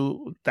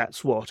 so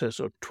that's what, a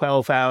sort of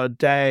 12-hour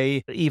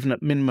day, even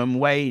at minimum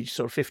wage,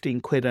 sort of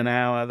 15 quid an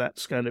hour,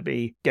 that's going to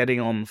be getting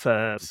on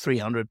for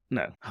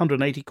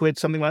 180 quid,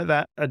 something like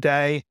that a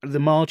day. The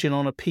margin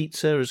on a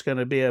pizza is going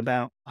to be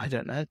about, I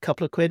don't know, a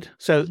couple of quid.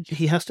 So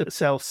he has to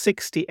sell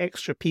 60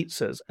 extra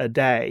pizzas a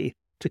day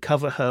to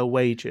cover her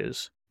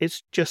wages.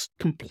 It's just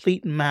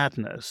complete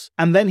madness.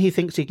 And then he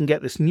thinks he can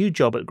get this new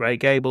job at Grey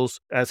Gables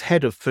as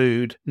head of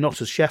food, not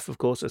as chef, of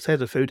course, as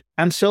head of food,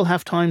 and still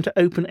have time to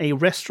open a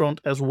restaurant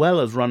as well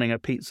as running a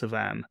pizza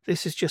van.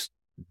 This is just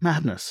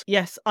madness.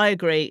 Yes, I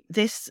agree.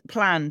 This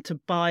plan to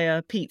buy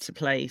a pizza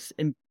place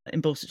in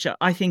Borsetshire,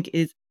 I think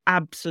is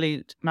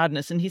absolute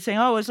madness. And he's saying,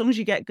 oh, as long as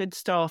you get good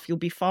staff, you'll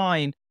be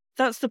fine.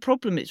 That's the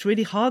problem. It's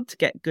really hard to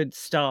get good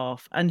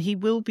staff, and he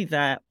will be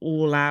there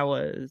all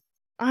hours.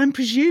 I'm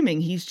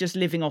presuming he's just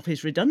living off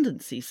his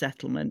redundancy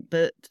settlement,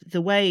 but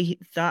the way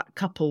that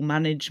couple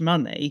manage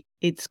money,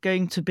 it's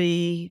going to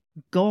be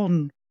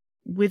gone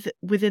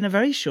within a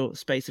very short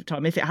space of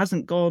time, if it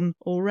hasn't gone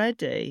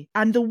already.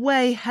 And the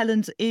way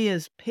Helen's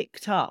ears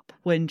picked up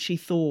when she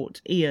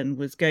thought Ian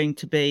was going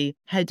to be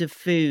head of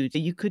food,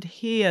 you could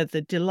hear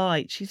the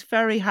delight. She's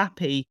very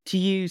happy to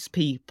use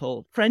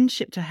people.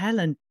 Friendship to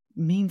Helen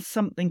means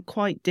something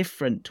quite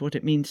different to what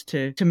it means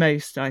to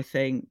most, I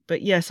think.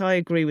 But yes, I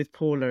agree with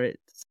Paula.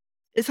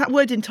 It's that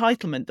word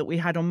entitlement that we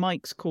had on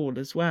Mike's call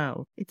as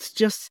well. It's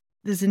just,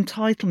 there's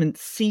entitlement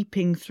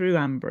seeping through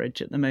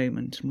Ambridge at the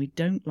moment, and we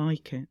don't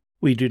like it.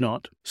 We do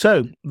not.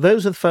 So,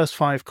 those are the first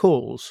 5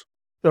 calls.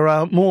 There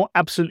are more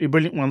absolutely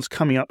brilliant ones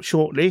coming up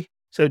shortly,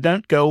 so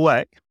don't go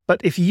away.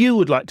 But if you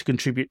would like to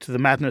contribute to the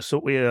madness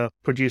that we are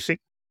producing,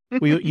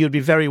 you'd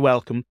be very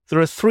welcome. There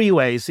are 3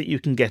 ways that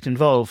you can get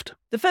involved.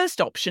 The first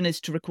option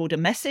is to record a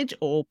message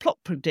or plot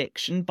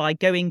prediction by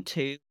going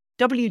to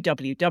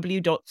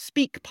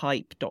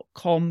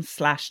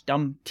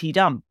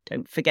www.speakpipe.com/dumtdum.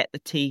 Don't forget the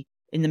T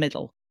in the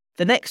middle.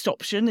 The next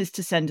option is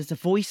to send us a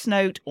voice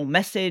note or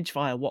message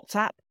via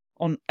WhatsApp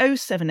on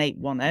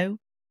 07810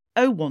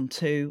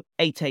 012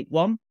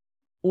 881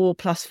 or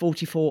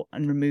 +44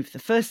 and remove the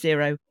first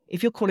 0.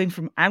 If you're calling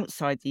from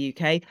outside the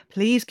UK,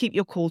 please keep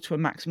your call to a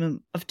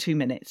maximum of 2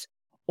 minutes.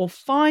 Or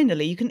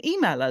finally, you can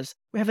email us.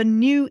 We have a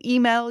new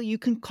email you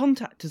can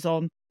contact us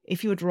on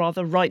if you would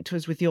rather write to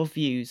us with your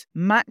views.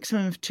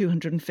 Maximum of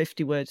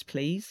 250 words,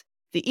 please.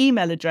 The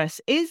email address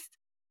is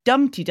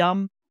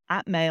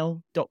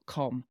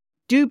dumtydum@mail.com.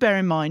 Do bear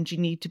in mind you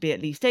need to be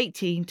at least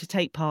 18 to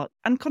take part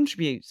and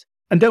contribute.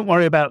 And don't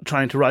worry about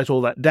trying to write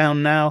all that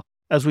down now,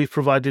 as we've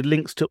provided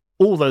links to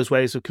all those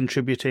ways of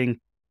contributing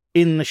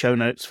in the show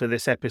notes for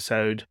this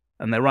episode,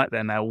 and they're right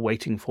there now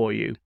waiting for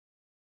you.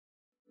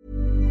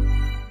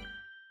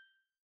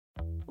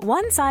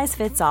 One size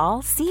fits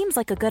all seems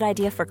like a good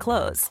idea for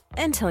clothes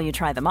until you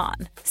try them on.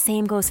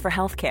 Same goes for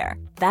healthcare.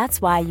 That's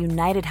why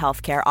United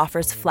Healthcare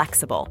offers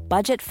flexible,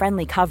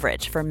 budget-friendly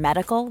coverage for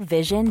medical,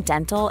 vision,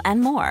 dental, and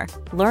more.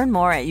 Learn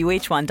more at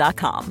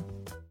uh1.com.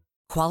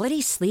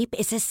 Quality sleep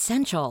is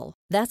essential.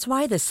 That's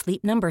why the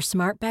Sleep Number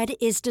Smart Bed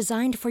is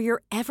designed for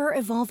your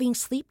ever-evolving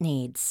sleep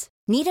needs.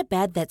 Need a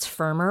bed that's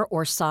firmer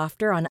or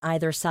softer on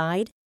either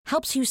side?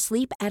 Helps you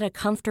sleep at a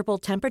comfortable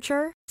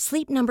temperature?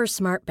 Sleep Number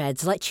Smart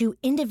Beds let you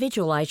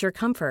individualize your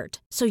comfort,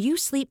 so you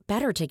sleep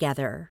better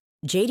together.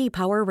 J.D.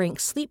 Power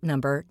ranks Sleep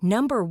Number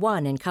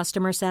 #1 in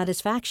customer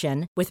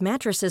satisfaction with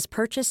mattresses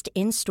purchased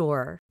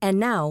in-store. And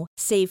now,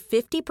 save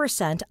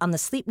 50% on the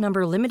Sleep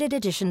Number Limited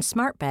Edition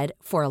Smart Bed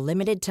for a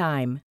limited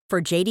time. For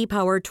J.D.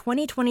 Power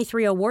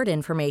 2023 award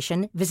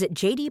information, visit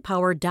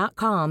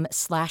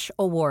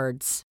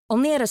jdpower.com/awards.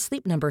 Only at a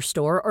Sleep Number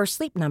store or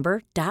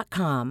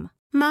sleepnumber.com.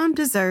 Mom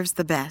deserves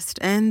the best,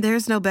 and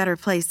there's no better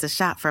place to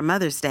shop for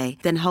Mother's Day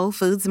than Whole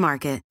Foods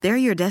Market. They're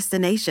your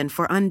destination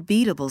for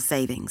unbeatable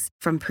savings,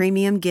 from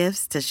premium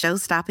gifts to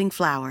show-stopping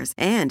flowers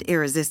and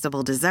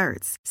irresistible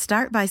desserts.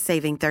 Start by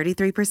saving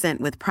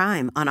 33% with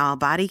Prime on all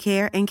body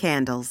care and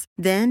candles.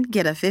 Then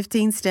get a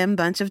 15-stem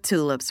bunch of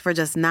tulips for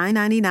just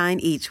 $9.99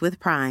 each with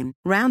Prime.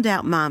 Round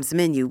out Mom's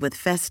menu with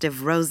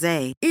festive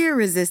rosé,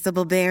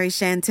 irresistible berry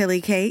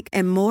chantilly cake,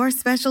 and more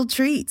special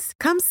treats.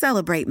 Come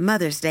celebrate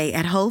Mother's Day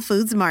at Whole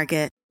Foods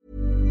Market.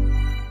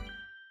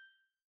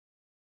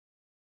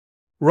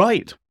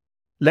 Right,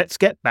 let's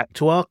get back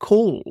to our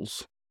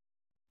calls.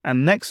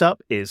 And next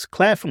up is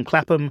Claire from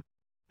Clapham,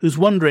 who's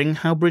wondering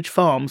how Bridge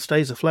Farm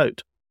stays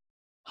afloat.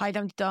 Hi,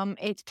 Dum,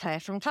 it's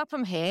Claire from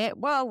Clapham here.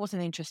 Well, it was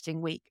an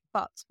interesting week,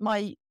 but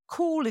my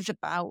call is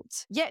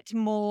about yet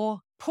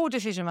more poor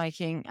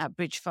decision-making at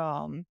Bridge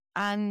Farm.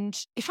 And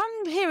if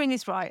I'm hearing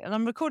this right, and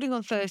I'm recording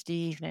on Thursday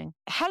evening,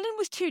 Helen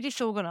was too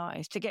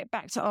disorganised to get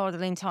back to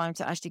Ardell in time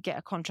to actually get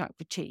a contract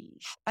for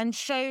cheese. And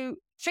so,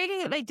 feeling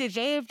that they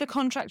deserve the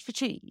contract for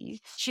cheese,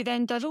 she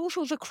then does all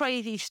sorts of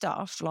crazy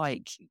stuff,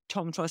 like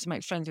Tom tries to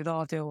make friends with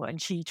Ardell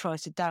and she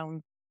tries to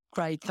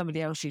downgrade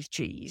somebody else's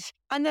cheese.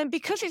 And then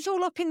because it's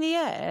all up in the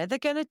air, they're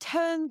going to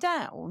turn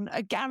down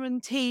a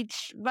guaranteed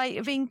rate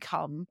of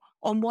income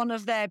on one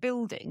of their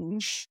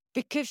buildings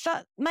because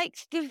that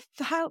makes the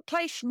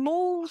place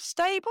more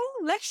stable,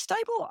 less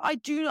stable. I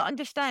do not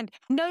understand.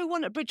 No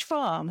one at Bridge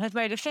Farm has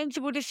made a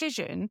sensible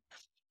decision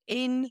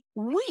in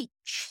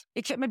weeks,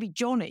 except maybe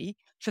Johnny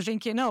for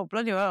thinking, oh,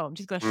 bloody hell, I'm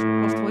just going to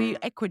go for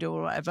Ecuador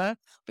or whatever,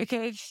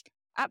 because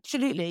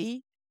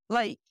absolutely,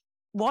 like,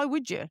 why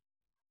would you?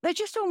 They're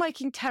just all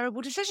making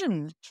terrible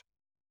decisions.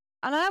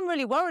 And I am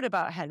really worried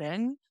about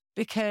Helen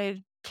because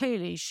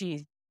clearly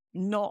she's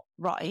not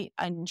right.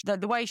 And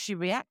the way she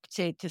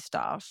reacted to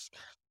stuff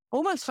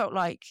almost felt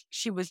like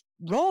she was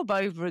Rob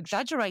over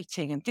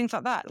exaggerating and things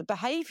like that. The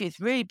behaviour is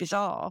really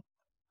bizarre.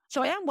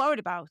 So I am worried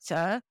about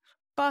her,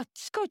 but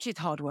God, she's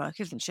hard work,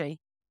 isn't she?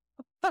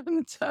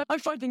 And I'm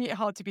finding it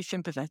hard to be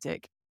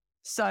sympathetic.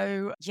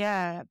 So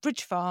yeah,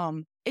 Bridge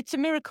Farm, it's a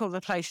miracle the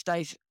place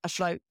stays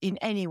afloat in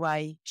any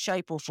way,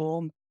 shape or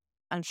form.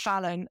 And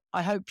Fallon,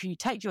 I hope you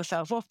take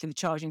yourself off to the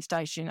charging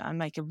station and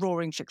make a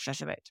roaring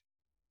success of it.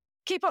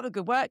 Keep up the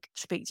good work.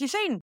 Speak to you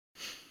soon.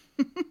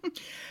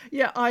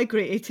 Yeah, I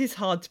agree. It is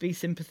hard to be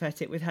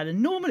sympathetic with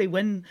Helen. Normally,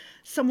 when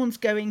someone's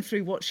going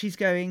through what she's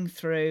going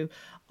through,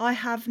 I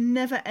have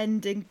never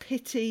ending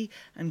pity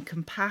and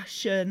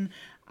compassion,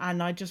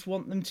 and I just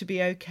want them to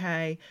be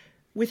okay.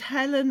 With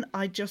Helen,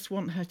 I just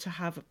want her to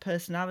have a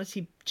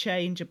personality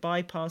change, a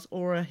bypass,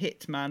 or a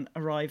hitman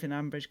arrive in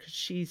Ambridge because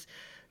she's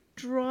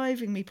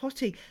driving me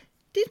potty.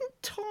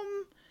 Didn't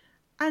Tom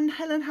and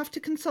Helen have to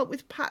consult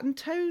with Pat and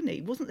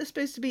Tony? Wasn't there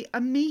supposed to be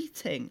a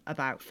meeting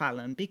about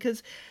Fallon?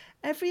 Because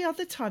every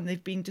other time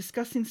they've been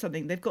discussing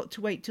something, they've got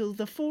to wait till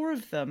the four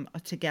of them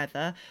are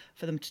together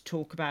for them to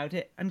talk about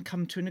it and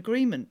come to an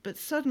agreement. But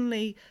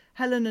suddenly,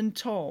 Helen and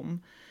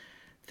Tom,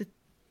 the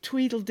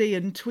Tweedledee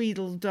and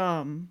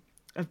Tweedledum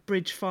of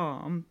Bridge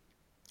Farm,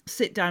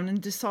 sit down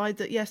and decide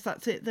that, yes,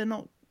 that's it. They're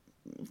not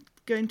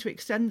going to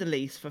extend the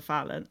lease for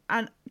Fallon.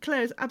 And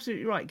Claire's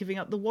absolutely right, giving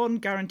up the one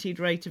guaranteed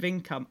rate of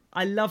income.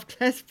 I love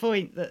Claire's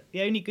point that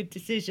the only good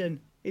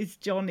decision is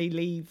Johnny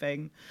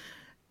leaving.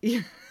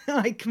 Yeah,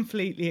 I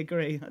completely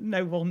agree.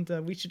 No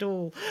wonder we should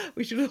all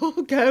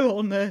go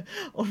on a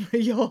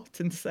yacht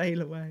and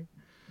sail away.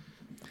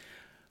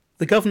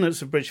 The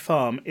governance of Bridge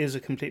Farm is a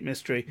complete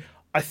mystery.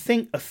 I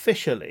think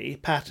officially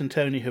Pat and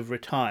Tony have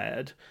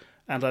retired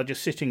and are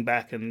just sitting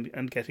back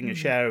and getting a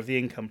share of the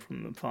income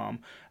from the farm.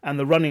 And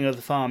the running of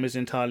the farm is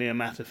entirely a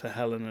matter for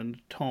Helen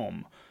and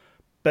Tom.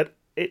 But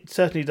it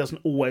certainly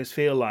doesn't always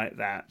feel like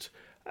that.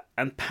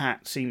 And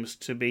Pat seems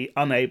to be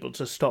unable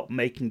to stop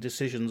making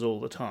decisions all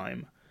the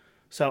time.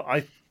 So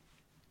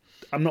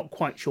I'm not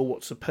quite sure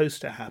what's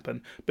supposed to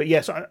happen. But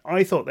yes,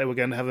 I thought they were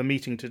going to have a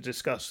meeting to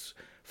discuss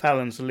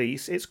Fallon's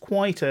lease. It's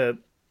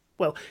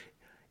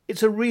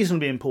it's a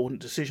reasonably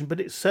important decision, but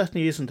it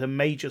certainly isn't a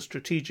major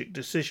strategic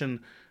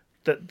decision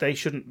that they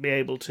shouldn't be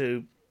able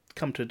to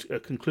come to a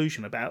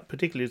conclusion about,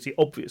 particularly as the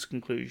obvious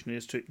conclusion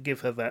is to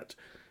give her that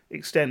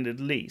extended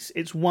lease.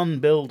 It's one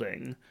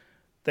building.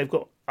 They've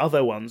got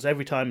other ones.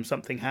 Every time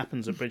something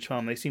happens at Bridge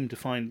Farm, they seem to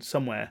find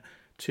somewhere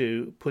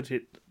to put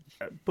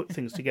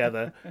things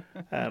together.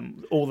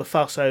 All the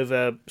fuss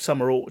over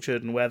Summer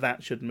Orchard and where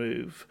that should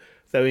move,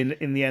 though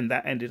in the end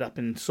that ended up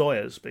in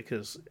Sawyer's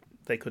because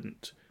they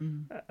couldn't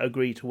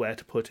agree to where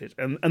to put it.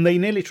 And they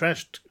nearly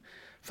trashed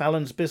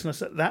Fallon's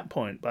business at that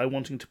point by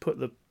wanting to put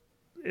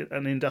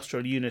an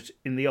industrial unit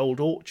in the old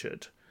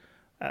orchard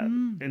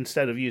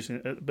instead of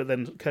using it. But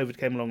then COVID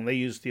came along and they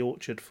used the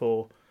orchard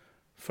for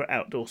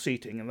outdoor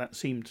seating, and that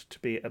seemed to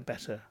be a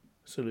better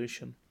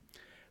solution.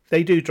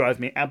 They do drive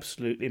me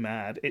absolutely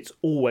mad. It's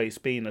always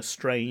been a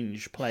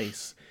strange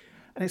place.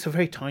 And it's a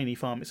very tiny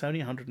farm. It's only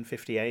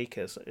 150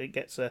 acres. It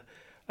gets a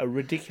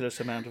ridiculous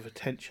amount of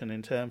attention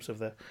in terms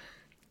of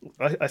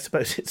I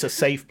suppose it's a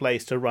safe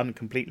place to run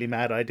completely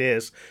mad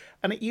ideas.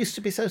 And it used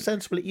to be so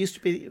sensible. It used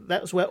to be,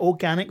 that was where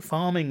organic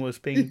farming was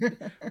being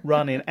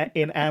run in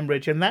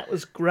Ambridge, and that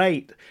was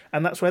great.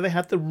 And that's where they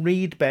had the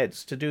reed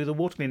beds to do the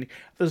water cleaning.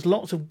 There's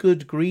lots of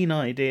good green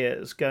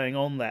ideas going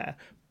on there.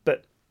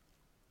 But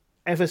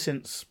ever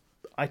since,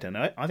 I don't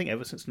know, I think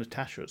ever since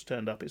Natasha has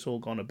turned up, it's all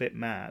gone a bit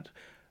mad.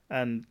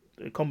 And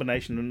a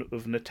combination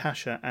of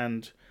Natasha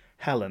and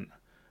Helen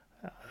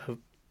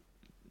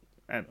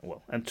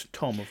and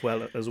Tom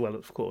as well,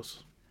 of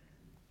course.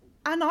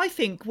 And I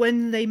think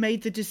when they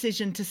made the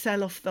decision to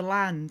sell off the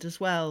land as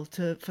well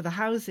for the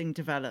housing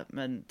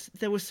development,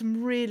 there were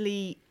some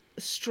really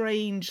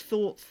strange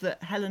thoughts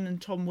that Helen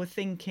and Tom were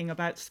thinking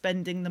about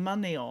spending the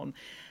money on.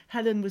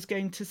 Helen was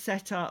going to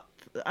set up,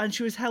 and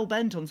she was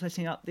hell-bent on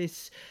setting up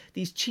these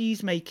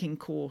cheese-making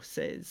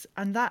courses,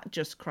 and that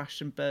just crashed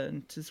and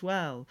burnt as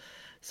well.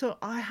 So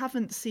I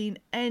haven't seen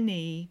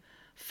any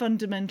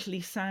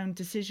fundamentally sound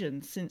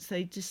decisions since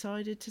they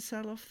decided to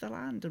sell off the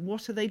land. And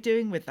what are they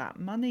doing with that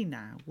money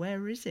now?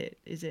 Where is it?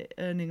 Is it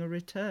earning a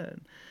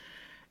return?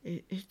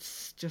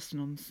 It's just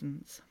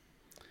nonsense.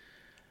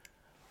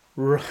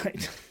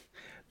 Right.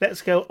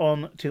 Let's go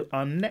on to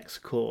our next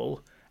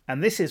call.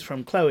 And this is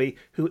from Chloe,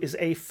 who is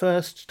a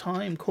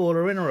first-time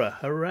caller-innerer.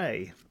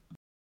 Hooray.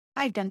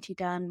 Hi, Dunty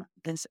Dun.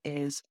 This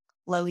is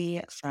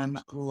Chloe from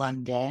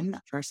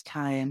London,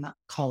 first-time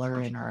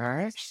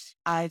caller-innerer.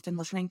 I've been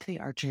listening to The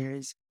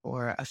Archers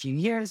for a few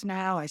years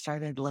now. I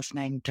started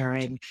listening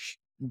during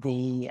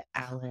the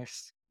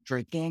Alice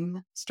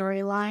drinking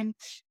storyline.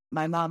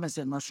 My mom has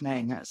been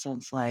listening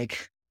since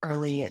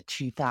early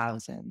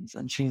 2000s,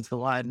 and she's the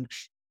one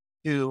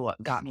who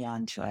got me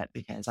onto it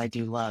because I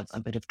do love a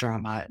bit of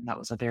drama, and that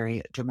was a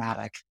very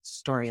dramatic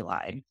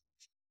storyline.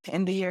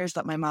 In the years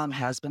that my mom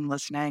has been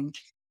listening,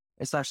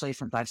 especially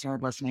since I've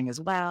started listening as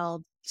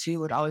well, She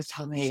would always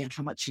tell me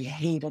how much she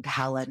hated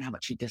Helen, how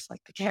much she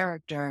disliked the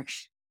character,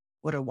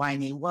 what a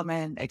whiny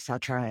woman,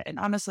 etc. And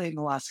honestly, in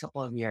the last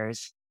couple of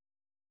years,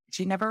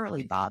 she never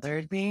really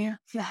bothered me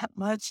that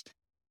much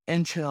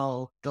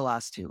until the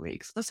last 2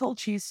 weeks. This whole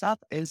cheese stuff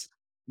is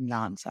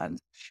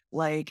nonsense.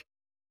 Like,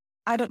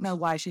 I don't know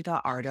why she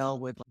thought Ardell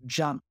would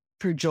jump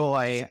for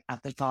joy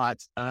at the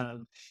thought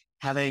of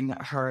having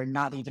her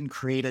not even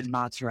created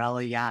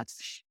mozzarella yet.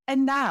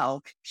 And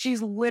now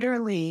she's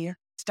literally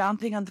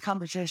stomping on the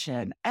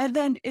competition and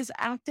then is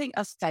acting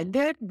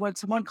offended when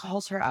someone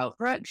calls her out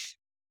for it.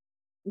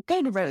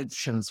 Get rid of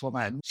this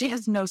woman. She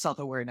has no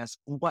self-awareness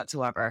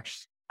whatsoever.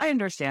 I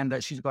understand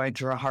that she's going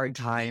through a hard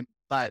time,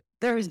 but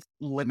there's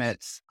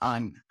limits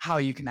on how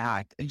you can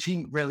act, and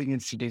she really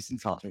needs to do some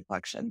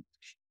self-reflection.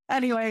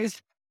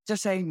 Anyways,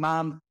 just saying,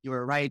 Mom, you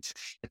were right.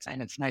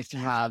 It's nice to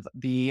have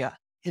the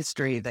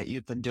history that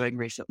you've been doing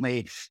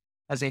recently.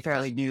 As a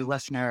fairly new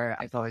listener,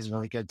 it's always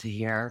really good to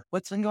hear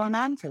what's been going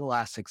on for the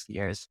last 6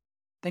 years.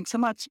 Thanks so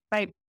much.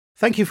 Bye.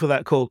 Thank you for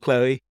that call,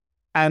 Chloe.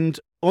 And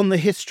on the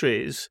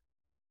histories,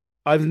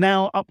 I've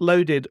now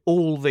uploaded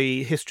all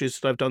the histories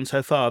that I've done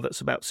so far,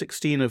 that's about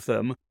 16 of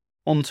them,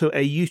 onto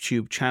a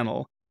YouTube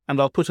channel. And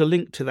I'll put a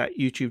link to that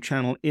YouTube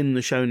channel in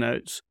the show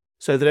notes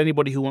so that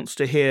anybody who wants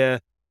to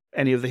hear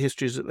any of the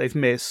histories that they've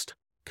missed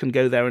can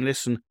go there and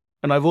listen.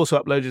 And I've also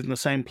uploaded in the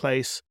same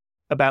place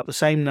about the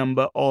same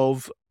number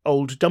of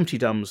old Dumpty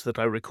Dums that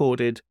I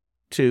recorded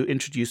to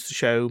introduce the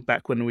show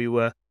back when we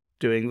were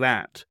doing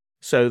that.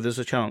 So there's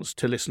a chance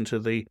to listen to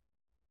the...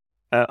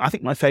 I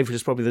think my favourite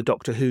is probably the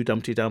Doctor Who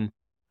Dumpty Dum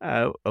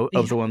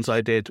of the ones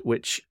I did,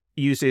 which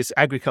uses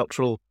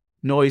agricultural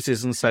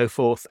noises and so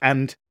forth.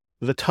 And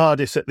the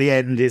TARDIS at the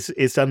end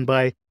is done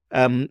by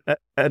an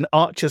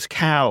archer's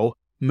cow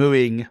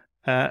mooing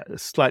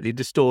slightly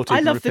distorted.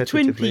 I love the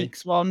Twin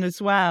Peaks one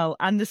as well,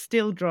 and the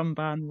steel drum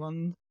band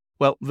one.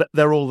 Well,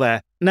 they're all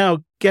there. Now,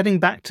 getting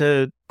back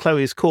to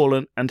Chloe's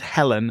call and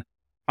Helen,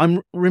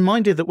 I'm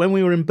reminded that when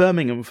we were in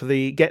Birmingham for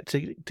the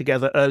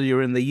get-together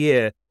earlier in the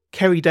year,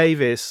 Kerry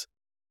Davis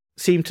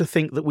seemed to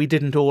think that we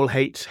didn't all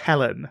hate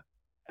Helen.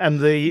 And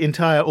the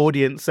entire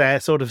audience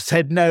there sort of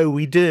said, no,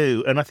 we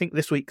do. And I think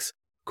this week's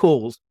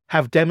calls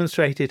have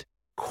demonstrated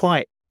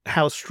quite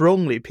how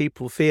strongly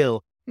people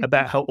feel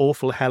about how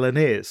awful Helen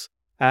is.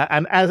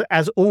 And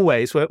as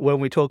always, when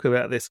we talk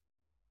about this,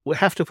 we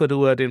have to put a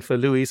word in for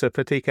Louisa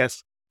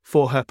Patikas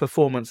for her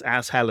performance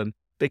as Helen,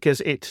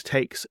 because it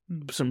takes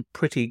some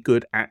pretty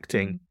good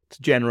acting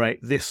to generate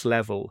this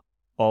level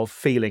of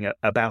feeling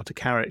about a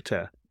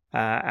character.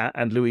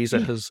 And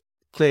Louisa has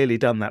clearly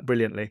done that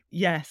brilliantly.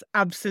 Yes,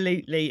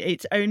 absolutely.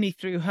 It's only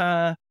through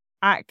her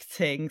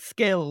acting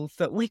skills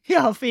that we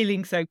are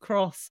feeling so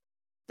cross.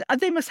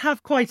 They must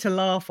have quite a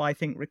laugh, I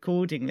think,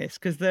 recording this,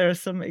 because there are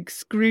some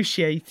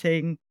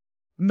excruciating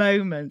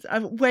moments.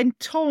 When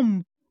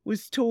Tom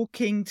was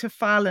talking to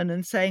Fallon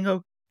and saying,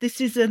 oh,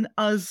 this is an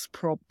us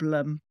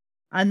problem,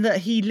 and that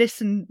he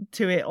listened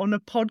to it on a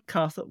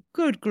podcast. Oh,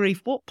 good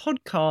grief, what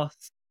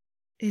podcast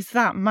is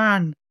that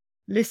man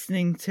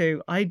listening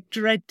to? I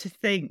dread to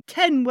think.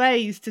 10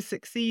 ways to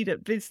succeed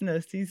at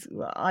business.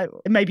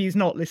 Maybe he's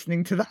not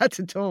listening to that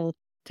at all.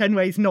 10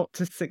 ways not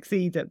to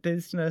succeed at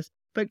business.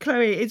 But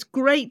Chloe, it's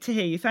great to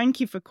hear you. Thank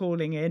you for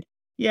calling in.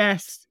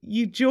 Yes,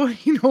 you join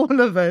all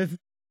of us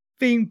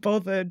being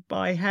bothered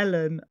by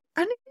Helen.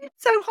 And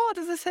it's so hard,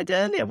 as I said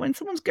earlier, when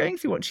someone's going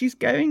through what she's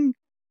going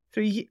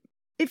through,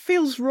 it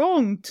feels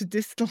wrong to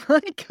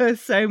dislike her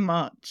so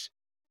much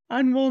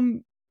and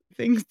want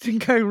things to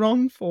go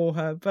wrong for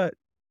her. But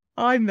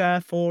I'm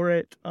there for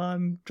it.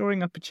 I'm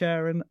drawing up a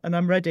chair and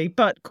I'm ready.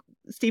 But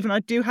Stephen, I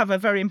do have a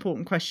very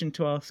important question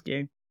to ask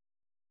you,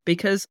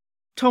 because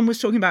Tom was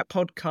talking about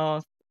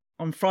podcasts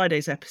on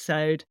Friday's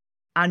episode,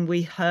 and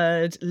we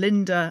heard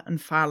Linda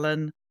and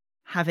Fallon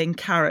having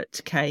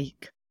carrot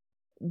cake.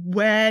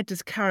 Where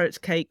does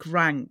carrot cake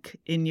rank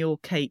in your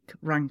cake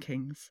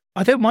rankings?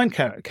 I don't mind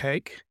carrot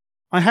cake.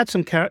 I had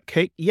some carrot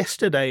cake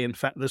yesterday. In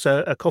fact, there's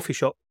a coffee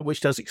shop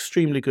which does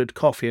extremely good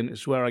coffee, and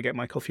it's where I get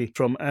my coffee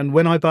from. And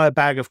when I buy a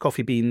bag of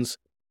coffee beans,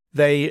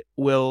 they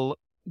will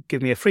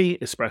give me a free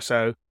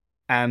espresso,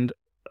 and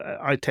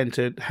I tend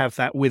to have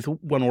that with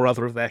one or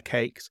other of their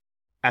cakes.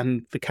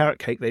 And the carrot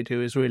cake they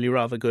do is really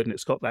rather good, and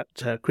it's got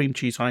that cream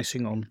cheese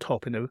icing on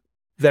top in a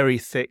very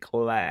thick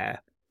layer.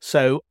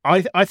 So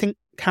I think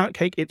carrot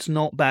cake, it's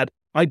not bad.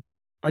 I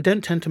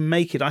don't tend to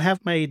make it. I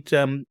have made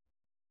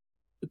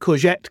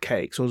courgette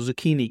cakes or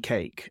zucchini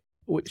cake,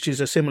 which is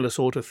a similar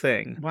sort of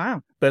thing.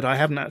 Wow. But I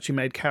haven't actually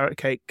made carrot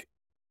cake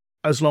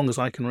as long as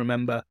I can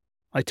remember.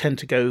 I tend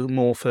to go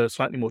more for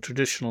slightly more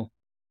traditional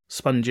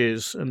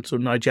sponges and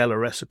sort of Nigella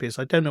recipes.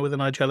 I don't know whether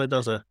Nigella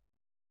does a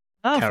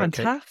carrot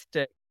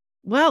fantastic cake.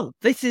 Well,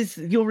 this is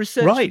your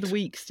research for the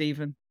week,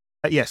 Stephen.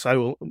 Yes, I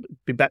will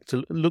be back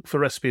to look for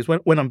recipes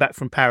when I'm back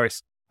from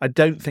Paris. I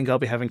don't think I'll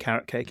be having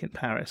carrot cake in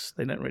Paris.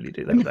 They don't really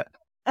do that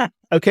there.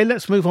 Okay,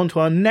 let's move on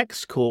to our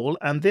next call.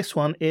 And this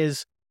one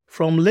is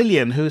from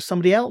Lillian, who is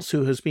somebody else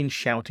who has been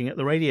shouting at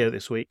the radio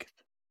this week.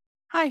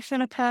 Hi,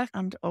 Philippa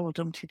and all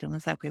Dumpty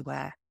Dummers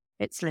everywhere.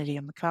 It's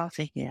Lillian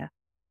McCarthy here.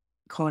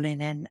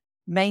 calling in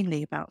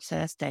mainly about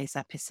Thursday's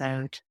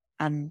episode.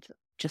 And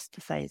just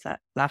to say that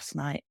last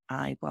night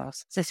I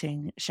was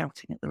sitting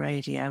shouting at the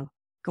radio,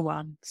 go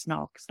on,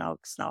 snog, snog,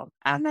 snog.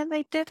 And then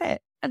they did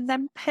it. And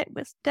then Pip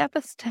was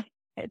devastated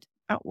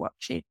at what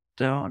she'd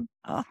done.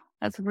 Oh,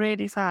 that's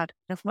really sad.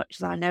 As much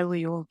as I know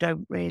we all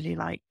don't really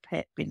like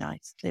Pip, it'd be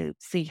nice to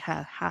see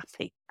her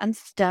happy. And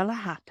Stella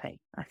happy,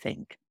 I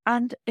think.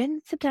 And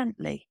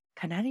incidentally,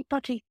 can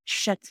anybody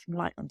shed some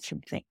light on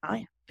something I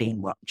have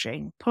been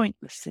watching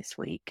Pointless this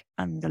week?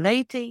 And the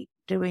lady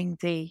doing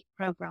the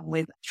programme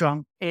with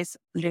Strong is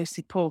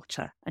Lucy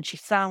Porter, and she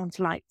sounds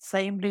like the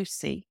same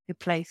Lucy who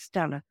plays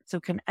Stella. So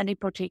can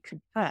anybody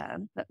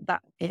confirm that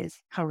that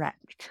is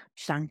correct?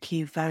 Thank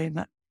you very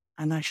much,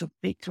 and I shall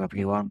speak to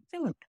everyone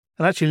soon.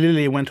 And actually,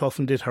 Lillian went off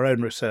and did her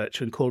own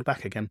research and called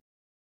back again.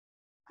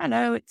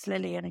 Hello, it's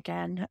Lillian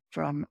again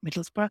from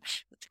Middlesbrough.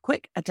 It's a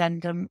quick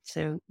addendum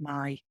to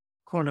my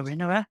caller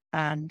in,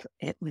 and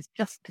it was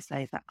just to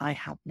say that I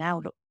have now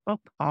looked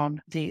up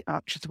on the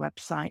Archers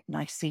website and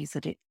I see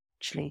that it's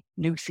actually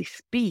Lucy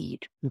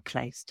Speed who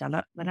plays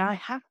Stella, but I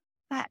have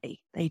to say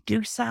they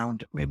do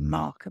sound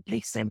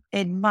remarkably similar,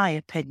 in my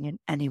opinion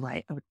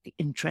anyway. I would be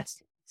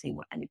interested to see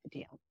what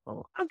anybody else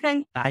thought.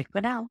 Okay, bye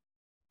for now.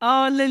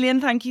 Oh,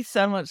 Lillian, thank you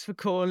so much for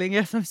calling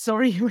us. I'm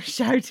sorry you were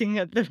shouting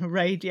at the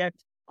radio.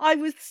 I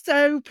was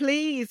so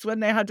pleased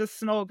when they had a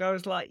snog. I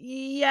was like,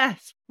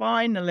 yes,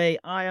 finally,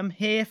 I am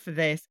here for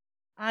this.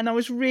 And I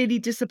was really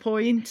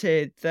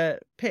disappointed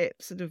that Pip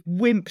sort of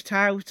wimped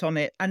out on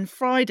it. And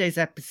Friday's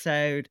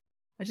episode,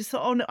 I just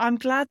thought, oh, no, I'm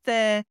glad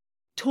they're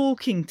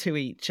talking to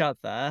each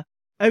other,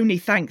 only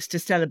thanks to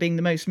Stella being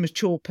the most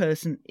mature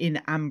person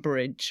in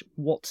Ambridge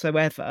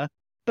whatsoever.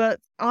 But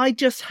I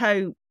just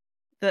hope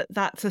that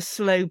that's a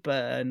slow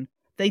burn.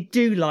 They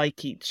do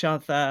like each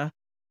other,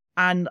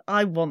 and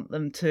I want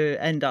them to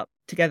end up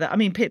together. I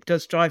mean, Pip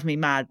does drive me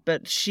mad,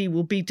 but she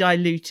will be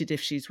diluted if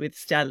she's with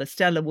Stella.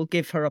 Stella will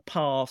give her a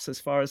pass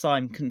as far as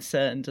I'm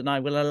concerned, and I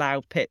will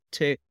allow Pip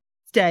to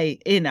stay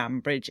in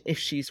Ambridge if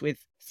she's with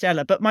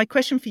Stella. But my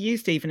question for you,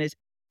 Stephen, is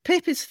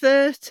Pip is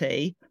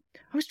 30.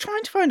 I was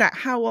trying to find out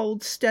how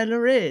old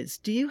Stella is.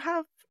 Do you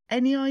have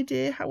any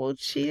idea how old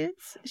she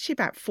is? Is she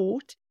about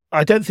 40?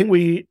 I don't think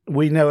we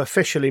know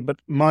officially, but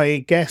my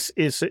guess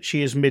is that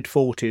she is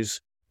mid-40s,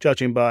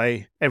 judging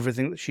by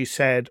everything that she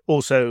said,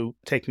 also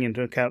taking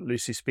into account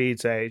Lucy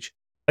Speed's age.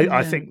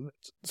 I think that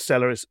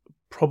Stella is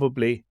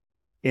probably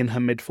in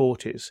her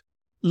mid-40s.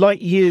 Like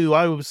you,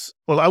 I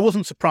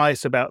wasn't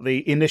surprised about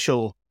the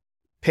initial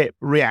Pip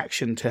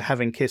reaction to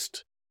having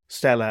kissed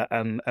Stella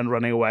and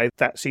running away.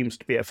 That seems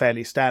to be a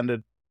fairly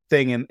standard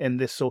thing in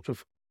this sort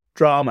of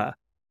drama.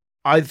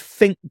 I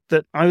think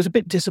that I was a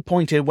bit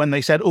disappointed when they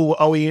said,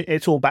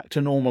 it's all back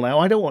to normal now.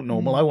 I don't want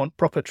normal. I want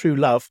proper true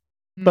love.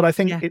 But I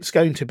think it's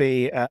going to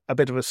be a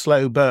bit of a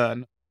slow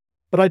burn.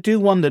 But I do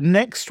wonder,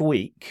 next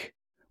week,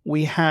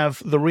 we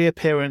have the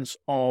reappearance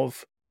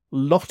of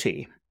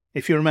Lottie.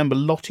 If you remember,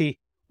 Lottie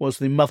was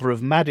the mother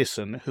of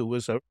Madison, who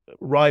was a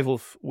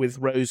rival with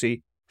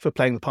Rosie for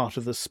playing the part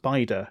of the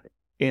spider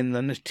in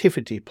the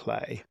Nativity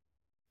play.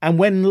 And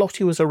when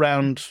Lottie was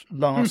around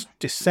last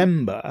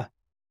December,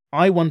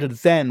 I wondered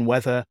then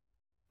whether,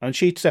 and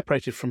she'd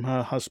separated from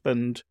her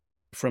husband,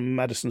 from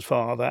Madison's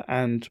father,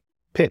 and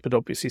Pip had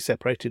obviously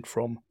separated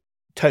from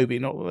Toby,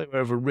 not that they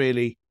were ever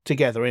really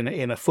together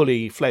in a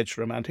fully fledged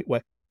romantic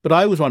way. But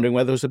I was wondering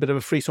whether there was a bit of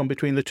a frisson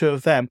between the two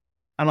of them.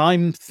 And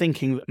I'm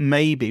thinking that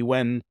maybe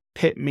when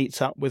Pip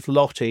meets up with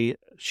Lottie,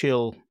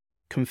 she'll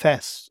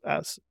confess,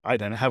 as, I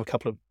don't know, have a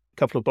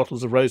couple of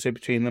bottles of rosé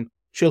between them.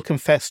 She'll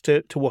confess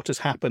to what has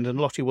happened, and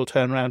Lottie will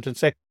turn around and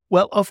say,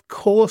 well, of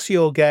course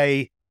you're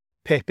gay,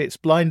 Pip. It's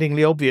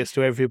blindingly obvious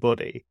to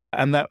everybody.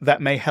 And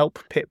that may help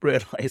Pip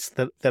realise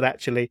that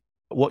actually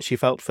what she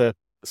felt for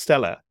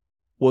Stella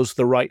was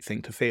the right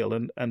thing to feel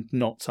and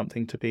not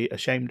something to be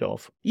ashamed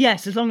of.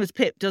 Yes, as long as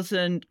Pip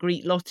doesn't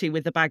greet Lottie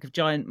with a bag of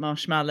giant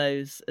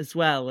marshmallows as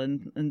well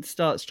and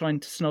starts trying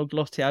to snog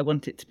Lottie. I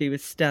want it to be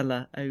with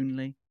Stella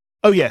only.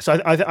 Oh, yes,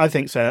 I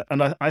think so.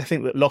 And I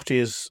think that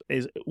Lottie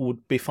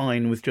would be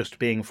fine with just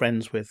being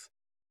friends with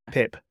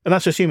Pip. And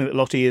that's assuming that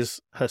Lottie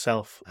has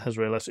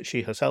realised that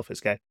she herself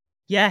is gay.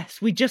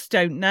 Yes, we just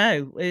don't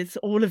know. It's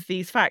all of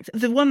these facts.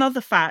 The one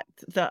other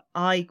fact that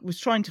I was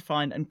trying to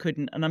find and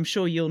couldn't, and I'm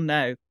sure you'll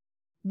know,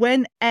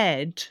 when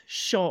Ed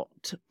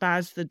shot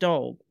Baz the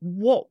dog,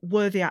 what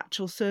were the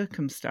actual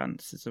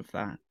circumstances of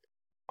that?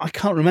 I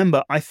can't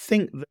remember. I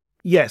think that,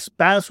 yes,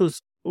 Baz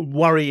was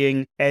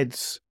worrying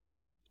Ed's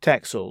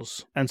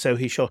Texels, and so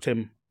he shot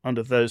him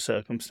under those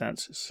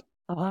circumstances.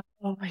 Oh,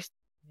 I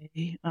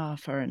see.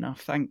 Fair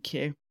enough. Thank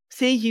you.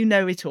 See, you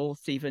know it all,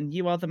 Stephen.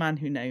 You are the man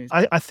who knows.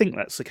 I think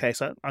that's the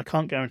case. I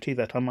can't guarantee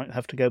that. I might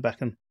have to go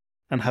back and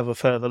have a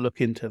further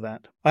look into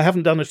that. I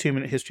haven't done a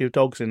 2-minute history of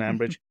dogs in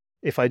Ambridge.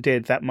 If I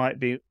did, that might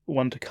be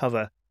one to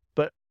cover.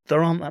 But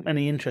there aren't that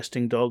many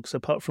interesting dogs,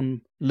 apart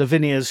from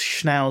Lavinia's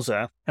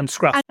Schnauzer and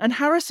Scruff. And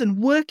Harrison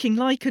working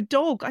like a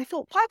dog. I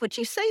thought, why would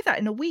you say that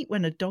in a week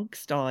when a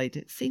dog's died?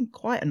 It seemed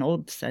quite an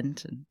odd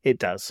sentence. It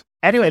does.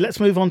 Anyway,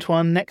 let's move on to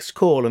our next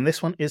call. And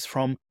this one is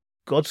from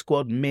God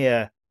Squad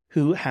Mia,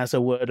 who has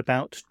a word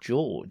about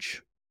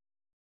George.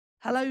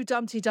 Hello,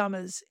 Dumpty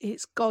Dummers.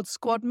 It's God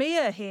Squad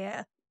Mia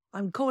here.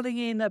 I'm calling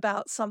in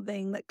about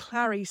something that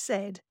Clary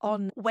said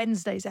on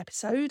Wednesday's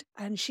episode,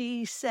 and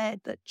she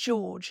said that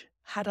George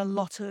had a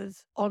lot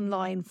of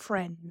online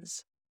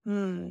friends.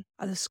 I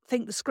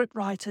think the script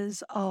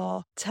writers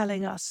are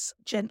telling us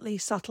gently,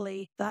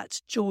 subtly,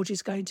 that George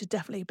is going to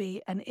definitely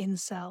be an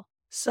incel.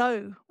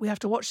 So we have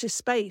to watch this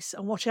space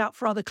and watch out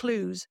for other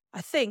clues.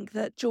 I think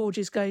that George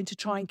is going to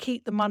try and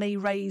keep the money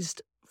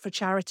raised for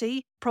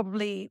charity,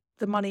 probably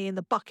the money in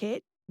the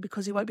bucket,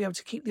 because he won't be able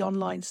to keep the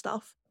online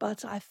stuff.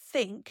 But I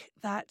think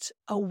that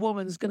a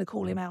woman's going to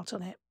call him out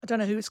on it. I don't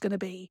know who it's going to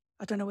be.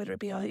 I don't know whether it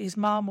be his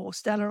mum or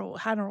Stella or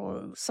Hannah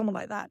or someone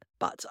like that.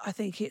 But I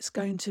think it's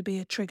going to be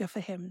a trigger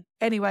for him.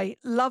 Anyway,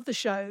 love the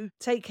show.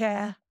 Take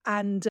care.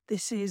 And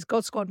this is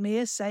God Squad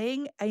Mia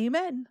saying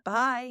amen.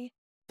 Bye.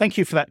 Thank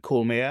you for that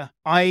call, Mia.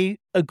 I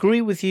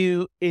agree with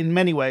you in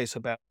many ways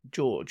about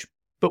George.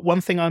 But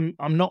one thing I'm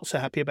not so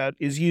happy about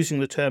is using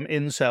the term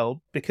incel,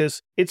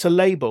 because it's a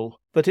label,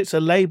 but it's a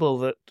label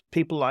that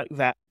people like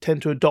that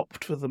tend to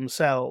adopt for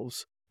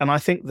themselves. And I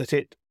think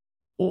that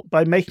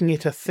by making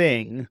it a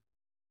thing,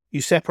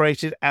 you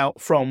separate it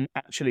out from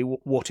actually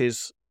what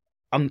is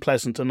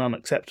unpleasant and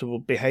unacceptable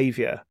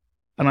behaviour.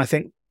 And I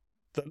think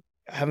that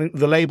having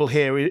the label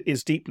here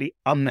is deeply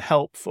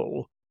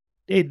unhelpful.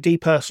 It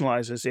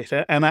depersonalises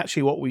it. And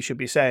actually what we should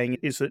be saying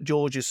is that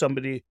George is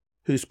somebody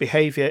whose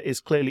behaviour is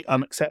clearly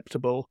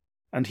unacceptable,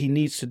 and he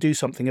needs to do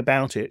something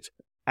about it.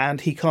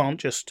 And he can't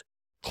just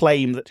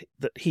claim that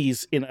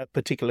he's in a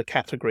particular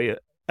category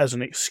as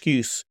an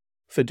excuse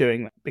for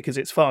doing that, because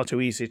it's far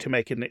too easy to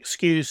make an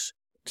excuse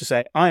to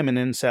say, I'm an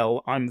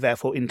incel, I'm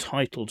therefore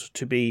entitled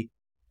to be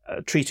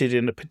treated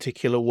in a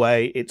particular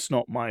way, it's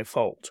not my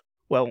fault.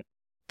 Well,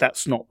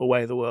 that's not the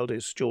way the world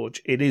is,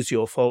 George. It is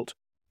your fault.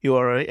 You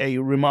are a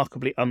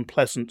remarkably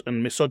unpleasant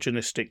and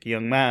misogynistic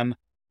young man.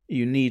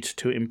 You need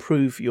to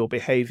improve your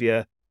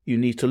behaviour, you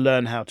need to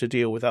learn how to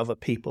deal with other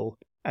people,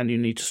 and you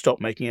need to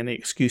stop making any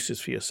excuses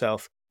for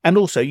yourself. And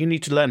also, you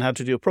need to learn how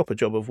to do a proper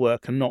job of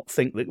work and not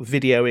think that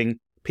videoing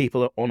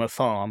people on a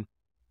farm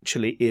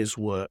actually is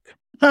work.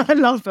 I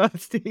love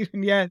that,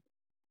 Stephen, yeah.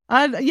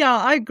 And yeah,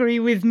 I agree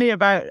with me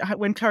about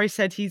when Clary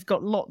said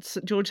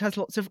George has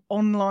lots of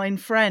online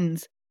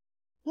friends.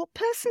 What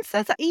person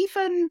says that?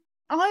 Even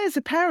I, as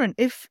a parent,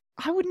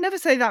 I would never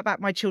say that about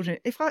my children.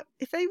 If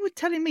they were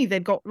telling me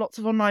they'd got lots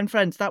of online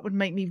friends, that would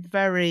make me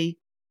very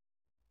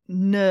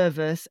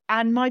nervous.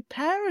 And my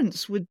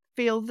parents would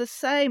feel the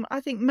same. I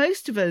think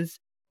most of us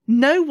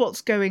know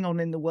what's going on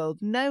in the world,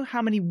 know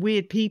how many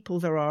weird people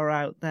there are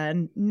out there,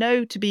 and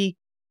know to be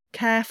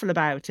careful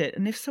about it.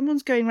 And if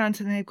someone's going around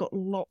saying they've got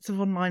lots of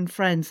online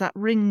friends, that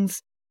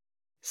rings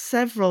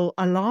several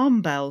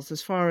alarm bells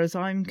as far as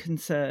I'm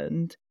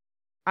concerned.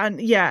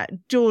 And yeah,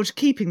 George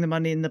keeping the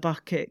money in the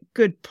bucket,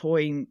 good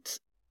point.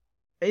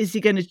 Is he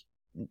going to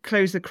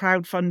close the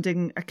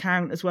crowdfunding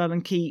account as well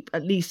and keep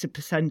at least a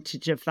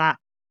percentage of that?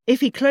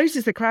 If he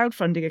closes the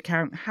crowdfunding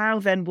account, how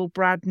then will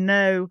Brad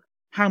know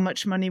how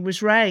much money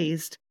was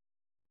raised?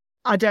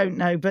 I don't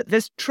know, but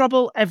there's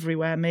trouble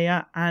everywhere,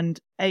 Mia, and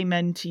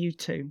amen to you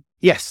too.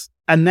 Yes,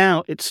 and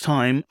now it's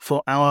time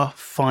for our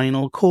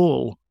final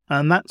call,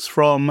 and that's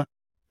from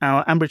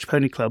our Ambridge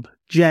Pony Club,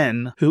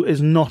 Jen, who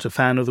is not a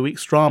fan of the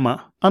week's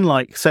drama,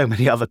 unlike so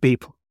many other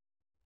people.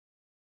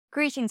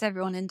 Greetings,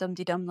 everyone in Dum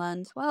Dum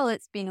Land. Well,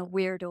 it's been a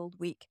weird old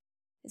week.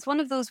 It's one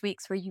of those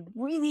weeks where you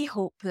really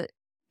hope that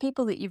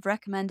people that you've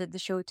recommended the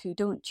show to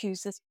don't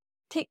choose this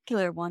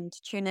particular one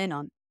to tune in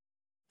on.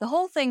 The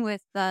whole thing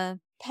with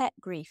pet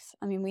grief,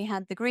 I mean, we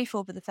had the grief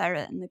over the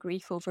ferret and the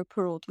grief over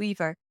poor old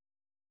Weaver.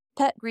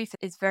 Pet grief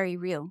is very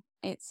real.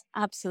 It's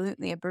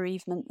absolutely a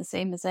bereavement, the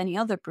same as any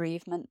other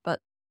bereavement, but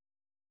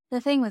the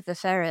thing with the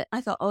ferret,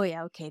 I thought, oh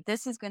yeah, okay,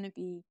 this is going to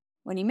be,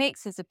 when he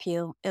makes his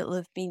appeal, it'll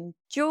have been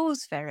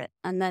Joe's ferret,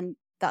 and then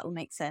that'll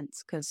make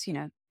sense, because, you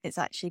know, it's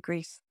actually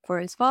grief for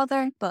his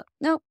father, but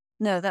no,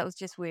 that was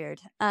just weird.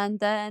 And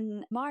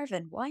then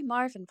Marvin, why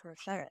Marvin for a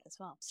ferret as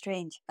well?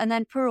 Strange. And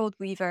then poor old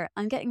Weaver,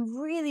 I'm getting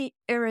really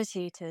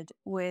irritated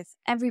with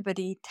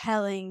everybody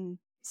telling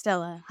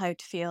Stella how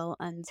to feel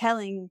and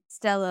telling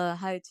Stella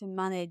how to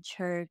manage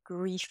her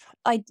grief.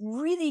 I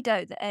really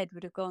doubt that Ed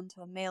would have gone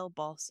to a male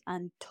boss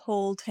and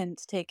told him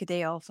to take a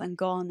day off and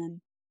gone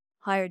and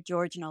hired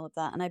George and all of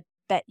that. And I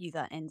bet you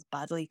that ends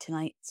badly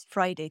tonight. It's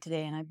Friday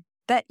today, and I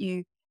bet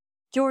you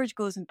George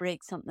goes and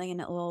breaks something and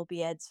it'll all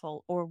be Ed's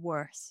fault or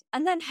worse.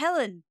 And then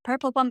Helen.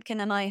 Purple Pumpkin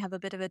and I have a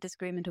bit of a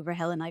disagreement over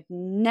Helen. I've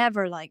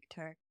never liked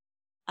her.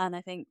 And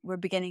I think we're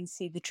beginning to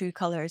see the true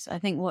colours. I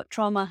think what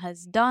trauma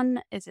has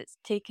done is it's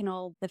taken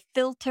all the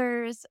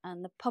filters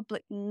and the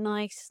public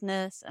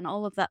niceness and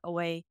all of that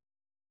away.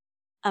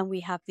 And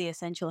we have the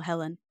essential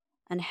Helen.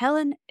 And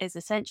Helen is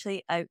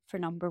essentially out for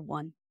number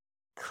one.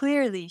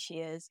 Clearly she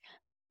is.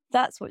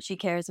 That's what she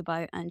cares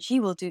about. And she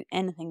will do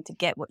anything to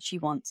get what she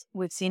wants.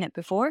 We've seen it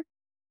before.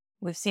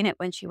 We've seen it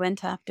when she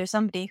went after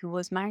somebody who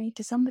was married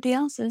to somebody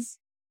else's.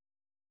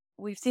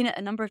 We've seen it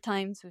a number of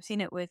times. We've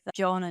seen it with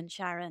John and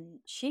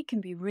Sharon. She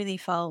can be really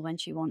foul when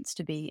she wants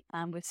to be,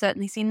 and we've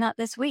certainly seen that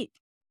this week.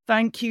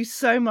 Thank you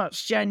so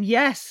much, Jen.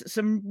 Yes,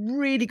 some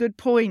really good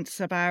points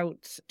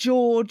about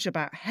George,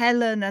 about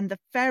Helen and the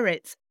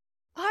ferrets.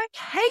 I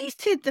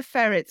hated the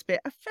ferrets bit.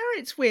 A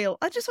ferret's wheel.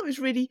 I just thought it was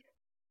really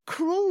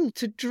cruel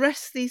to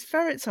dress these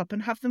ferrets up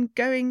and have them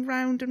going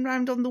round and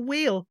round on the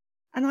wheel.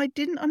 And I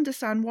didn't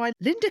understand why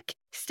Linda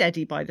kissed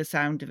Eddie by the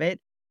sound of it.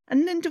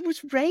 And Linda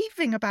was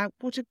raving about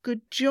what a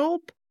good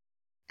job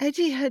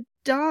Eddie had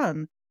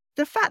done.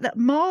 The fact that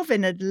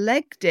Marvin had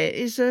legged it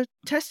is a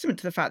testament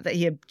to the fact that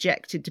he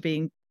objected to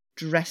being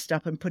dressed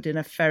up and put in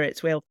a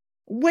ferret's wheel.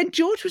 When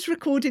George was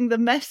recording the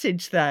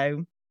message,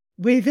 though,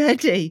 with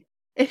Eddie,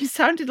 it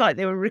sounded like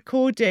they were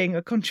recording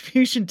a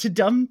contribution to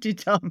Dumpty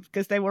Dum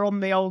because they were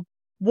on the old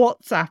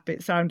WhatsApp,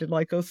 it sounded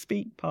like, or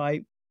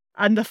SpeakPipe.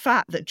 And the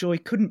fact that Joy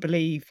couldn't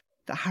believe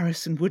that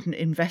Harrison wouldn't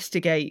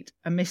investigate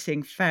a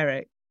missing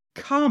ferret.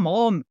 Come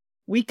on,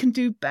 we can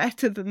do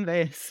better than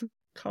this.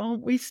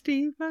 Can't we,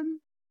 Stephen?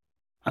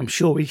 I'm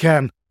sure we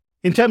can.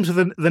 In terms of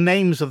the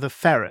names of the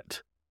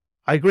ferret,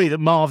 I agree that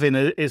Marvin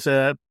is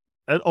an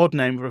odd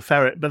name for a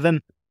ferret, but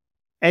then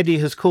Eddie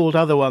has called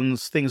other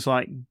ones things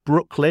like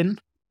Brooklyn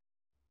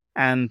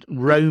and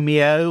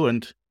Romeo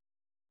and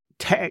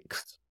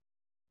Tex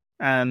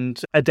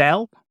and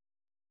Adele.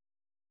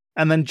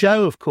 And then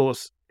Joe, of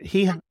course,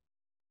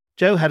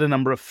 Joe had a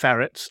number of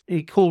ferrets.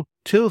 He called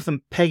two of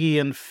them Peggy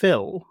and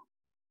Phil,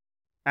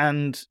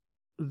 and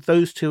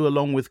those two,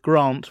 along with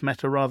Grant,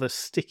 met a rather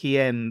sticky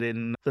end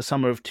in the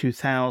summer of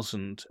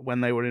 2000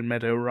 when they were in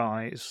Meadow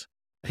Rise.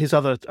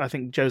 I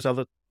think Joe's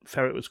other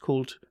ferret was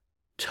called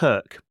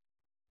Turk.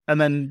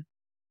 And then,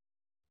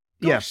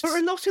 yes. But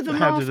a lot of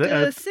them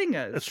after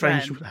singers. A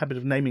strange habit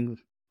of naming them.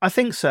 I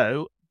think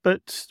so,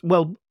 but,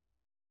 well,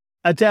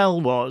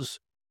 Adele was.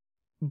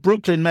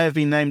 Brooklyn may have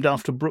been named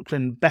after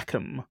Brooklyn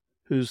Beckham,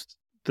 who's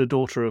the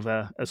daughter of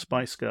a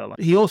Spice Girl.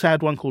 He also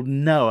had one called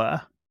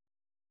Noah.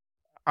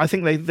 I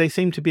think they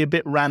seem to be a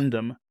bit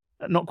random.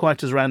 Not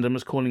quite as random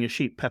as calling a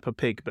sheep Peppa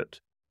Pig, but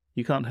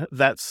you can't.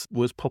 That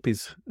was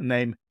Poppy's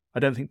name. I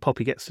don't think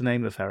Poppy gets to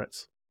name the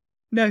ferrets.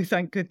 No,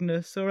 thank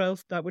goodness, or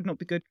else that would not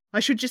be good.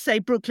 I should just say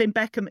Brooklyn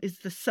Beckham is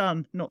the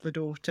son, not the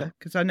daughter,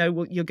 because I know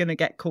what you're going to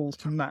get calls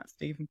from that,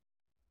 Stephen.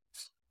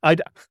 I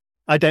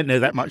don't know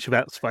that much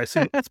about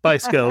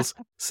Spice Girls,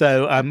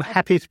 so I'm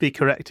happy to be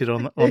corrected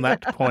on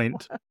that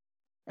point.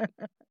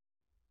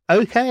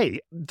 Okay,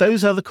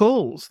 those are the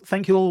calls.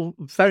 Thank you all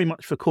very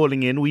much for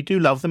calling in. We do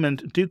love them,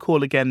 and do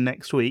call again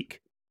next week.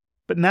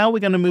 But now we're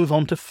going to move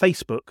on to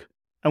Facebook,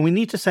 and we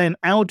need to say an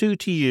how do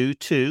to you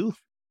to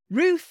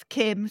Ruth,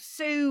 Kim,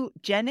 Sue,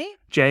 Jenny,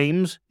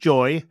 James,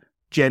 Joy,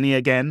 Jenny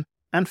again,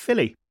 and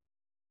Philly.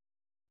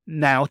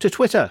 Now to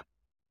Twitter,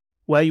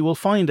 where you will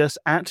find us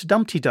at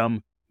Dumpty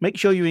Dum. Make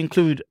sure you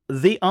include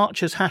the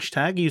Archers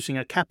hashtag using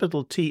a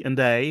capital T and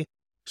A,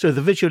 so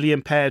the visually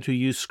impaired who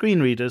use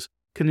screen readers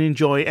can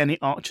enjoy any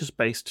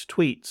Archers-based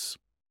tweets.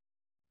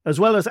 As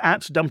well as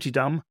at Dumpty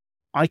Dum,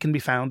 I can be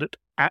found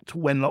at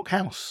Wenlock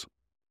House.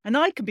 And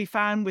I can be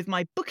found with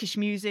my bookish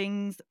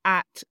musings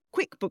at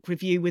Quick Book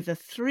Review with a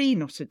 3,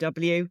 not a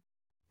W.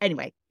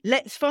 Anyway,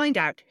 let's find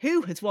out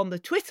who has won the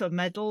Twitter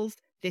medals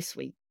this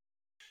week.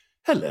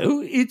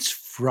 Hello, it's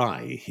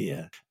Fry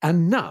here.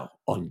 And now,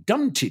 on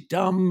Dumpty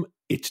Dum,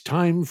 it's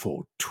time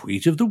for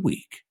Tweet of the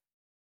Week.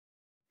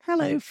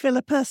 Hello,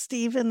 Philippa,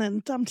 Stephen,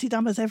 and Dumpty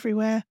Dummers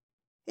everywhere.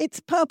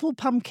 It's Purple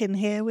Pumpkin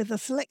here with a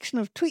selection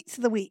of Tweets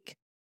of the Week.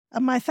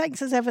 And my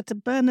thanks as ever to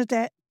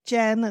Bernadette,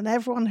 Jen, and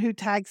everyone who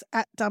tags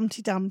at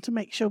Dumpty Dum to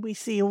make sure we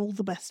see all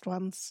the best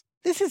ones.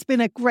 This has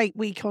been a great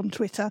week on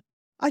Twitter.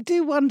 I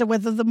do wonder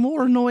whether the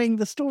more annoying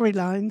the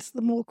storylines,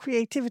 the more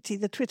creativity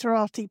the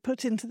Twitterati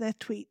put into their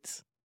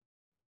tweets.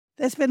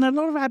 There's been a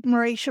lot of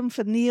admiration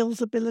for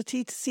Neil's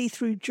ability to see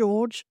through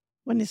George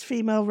when his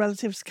female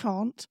relatives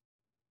can't,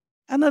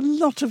 and a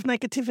lot of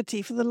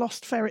negativity for the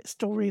Lost Ferret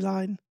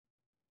storyline,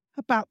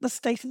 about the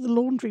state of the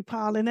laundry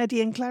pile in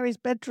Eddie and Clary's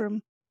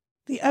bedroom,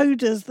 the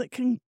odours that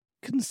can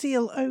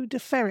conceal eau de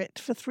ferret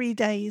for 3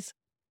 days,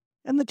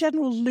 and the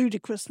general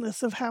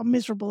ludicrousness of how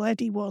miserable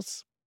Eddie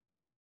was.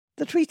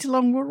 The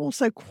tweet-along were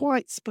also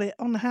quite split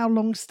on how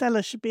long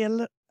Stella should be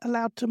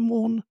allowed to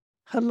mourn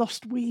her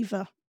lost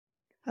weaver.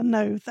 And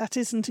no, that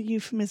isn't a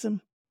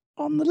euphemism.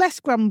 On the less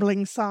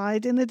grumbling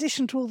side, in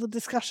addition to all the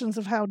discussions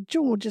of how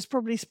George is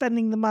probably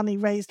spending the money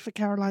raised for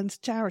Caroline's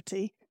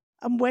charity,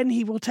 and when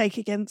he will take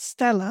against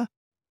Stella,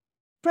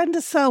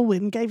 Brenda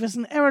Selwyn gave us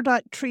an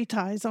erudite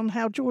treatise on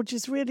how George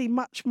is really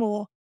much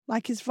more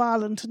like his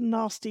violent and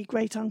nasty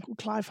great-uncle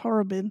Clive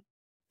Horrobin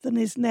than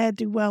his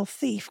ne'er-do-well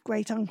thief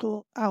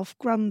great-uncle Alf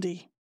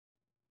Grundy.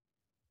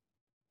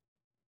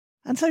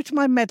 And so to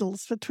my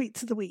medals for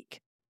Tweets of the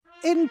Week.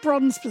 In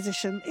bronze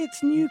position,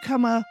 it's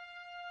newcomer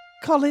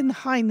Colin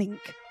Heinink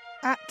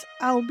at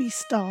Albie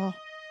Star.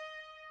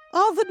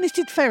 Are the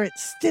knitted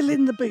ferrets still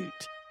in the boot?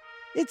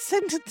 It's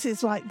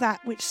sentences like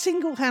that which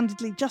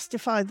single-handedly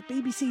justify the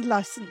BBC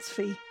licence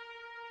fee.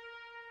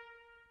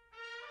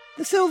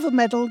 The silver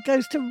medal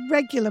goes to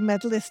regular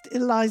medalist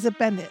Eliza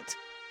Bennett,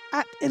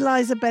 at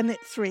Eliza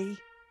Bennett 3.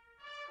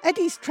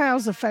 Eddie's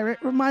trouser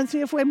ferret reminds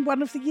me of when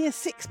one of the Year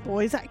 6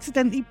 boys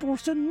accidentally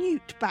brought a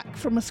newt back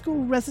from a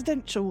school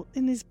residential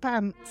in his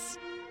pants.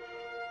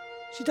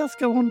 She does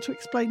go on to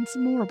explain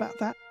some more about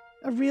that.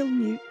 A real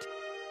newt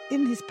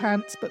in his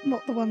pants, but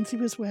not the ones he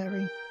was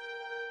wearing.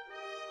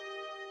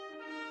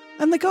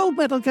 And the gold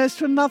medal goes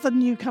to another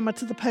newcomer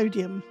to the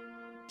podium,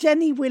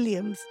 Jenny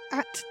Williams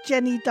at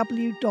Jenny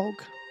W. Dog.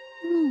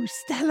 Ooh,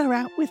 Stella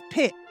out with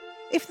Pip.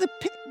 If the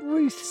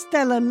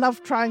Pip-Ruth-Stella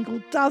love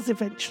triangle does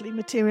eventually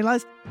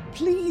materialise,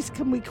 please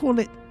can we call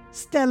it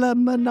Stella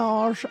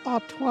Menage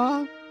à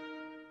Trois?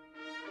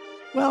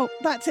 Well,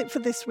 that's it for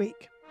this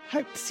week.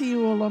 Hope to see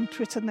you all on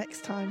Twitter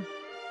next time.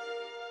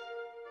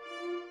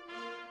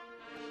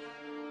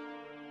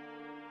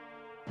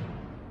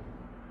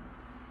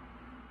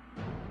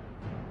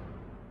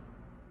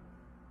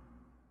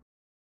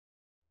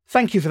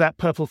 Thank you for that,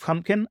 Purple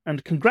Pumpkin,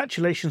 and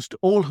congratulations to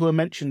all who are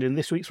mentioned in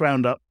this week's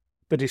roundup,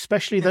 but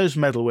especially those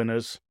medal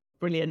winners.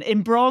 Brilliant.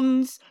 In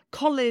bronze,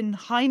 Colin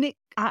Hynek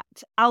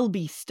at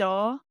Albie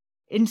Star.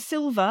 In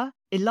silver,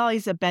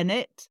 Eliza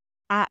Bennett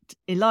at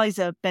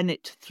Eliza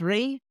Bennett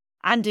 3.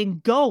 And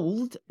in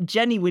gold,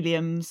 Jenny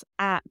Williams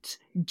at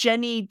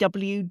Jenny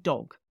W.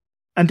 Dog.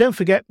 And don't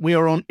forget, we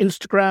are on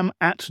Instagram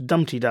at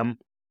DumptyDum.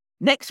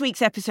 Next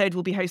week's episode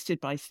will be hosted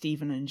by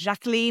Stephen and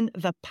Jacqueline.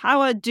 The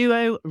Power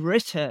Duo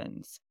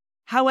returns.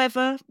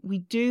 However, we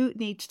do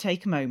need to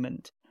take a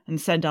moment and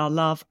send our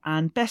love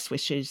and best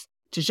wishes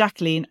to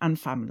Jacqueline and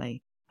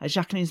family, as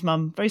Jacqueline's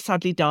mum very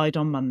sadly died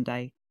on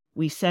Monday.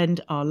 We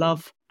send our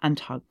love and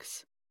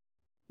hugs.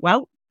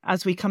 Well,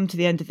 as we come to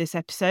the end of this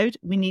episode,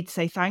 we need to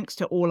say thanks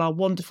to all our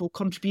wonderful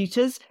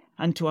contributors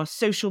and to our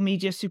social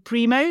media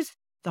supremos.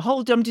 The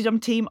whole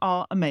DumptyDum team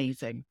are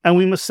amazing. And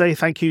we must say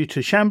thank you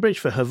to Shambridge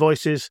for her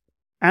voices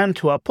and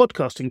to our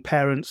podcasting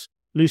parents,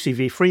 Lucy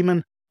V.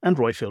 Freeman and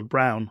Royfield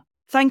Brown.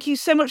 Thank you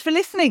so much for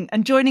listening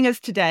and joining us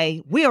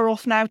today. We are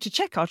off now to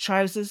check our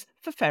trousers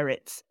for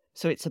ferrets.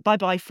 So it's a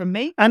bye-bye from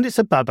me. And it's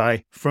a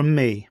bye-bye from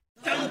me.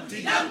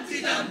 Dumpty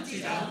Dumpty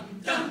Dumpty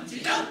Dum, Dumpty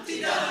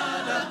Dumpty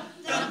Da Da,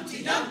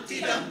 Dumpty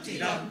Dumpty Dumpty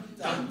Dum,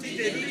 Dumpty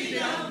Diddly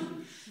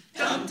Dum,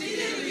 Dumpty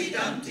Diddly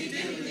Dumpty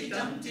Diddly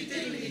Dumpty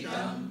Diddly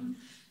Dum,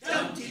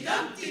 Dumpty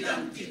Dumpty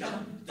Dumpty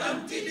Dum,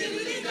 Dumpty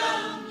Diddly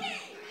Dum.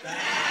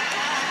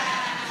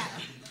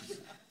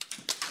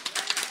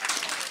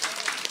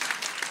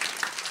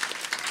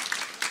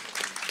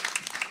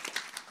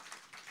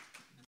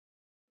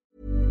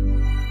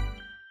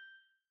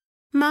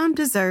 Mom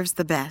deserves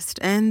the best,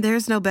 and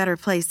there's no better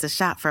place to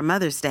shop for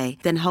Mother's Day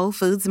than Whole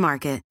Foods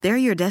Market. They're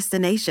your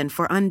destination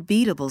for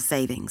unbeatable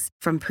savings,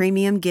 from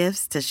premium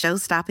gifts to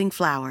show-stopping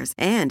flowers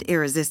and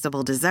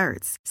irresistible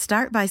desserts.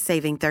 Start by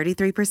saving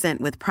 33%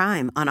 with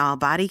Prime on all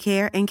body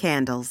care and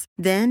candles.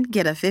 Then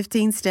get a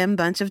 15-stem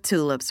bunch of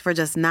tulips for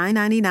just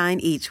 $9.99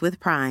 each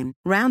with Prime.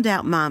 Round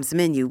out Mom's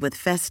menu with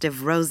festive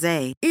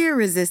rosé,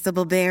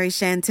 irresistible berry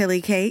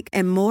chantilly cake,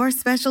 and more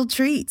special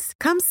treats.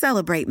 Come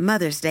celebrate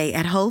Mother's Day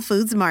at Whole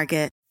Foods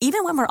Market.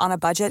 Even when we're on a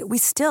budget, we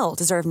still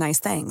deserve nice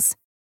things.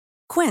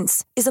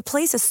 Quince is a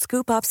place to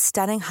scoop up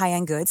stunning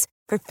high-end goods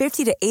for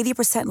 50 to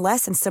 80%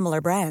 less than similar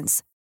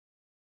brands.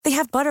 They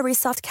have buttery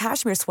soft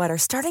cashmere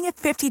sweaters starting at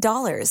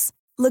 $50,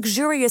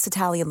 luxurious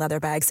Italian leather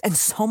bags, and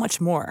so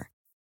much more.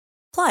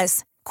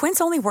 Plus,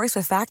 Quince only works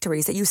with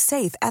factories that use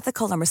safe,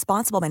 ethical, and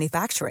responsible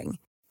manufacturing.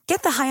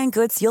 Get the high-end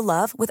goods you'll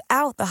love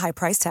without the high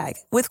price tag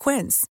with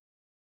Quince.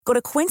 Go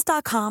to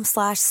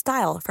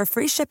quince.com/style for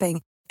free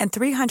shipping and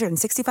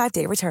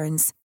 365-day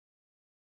returns.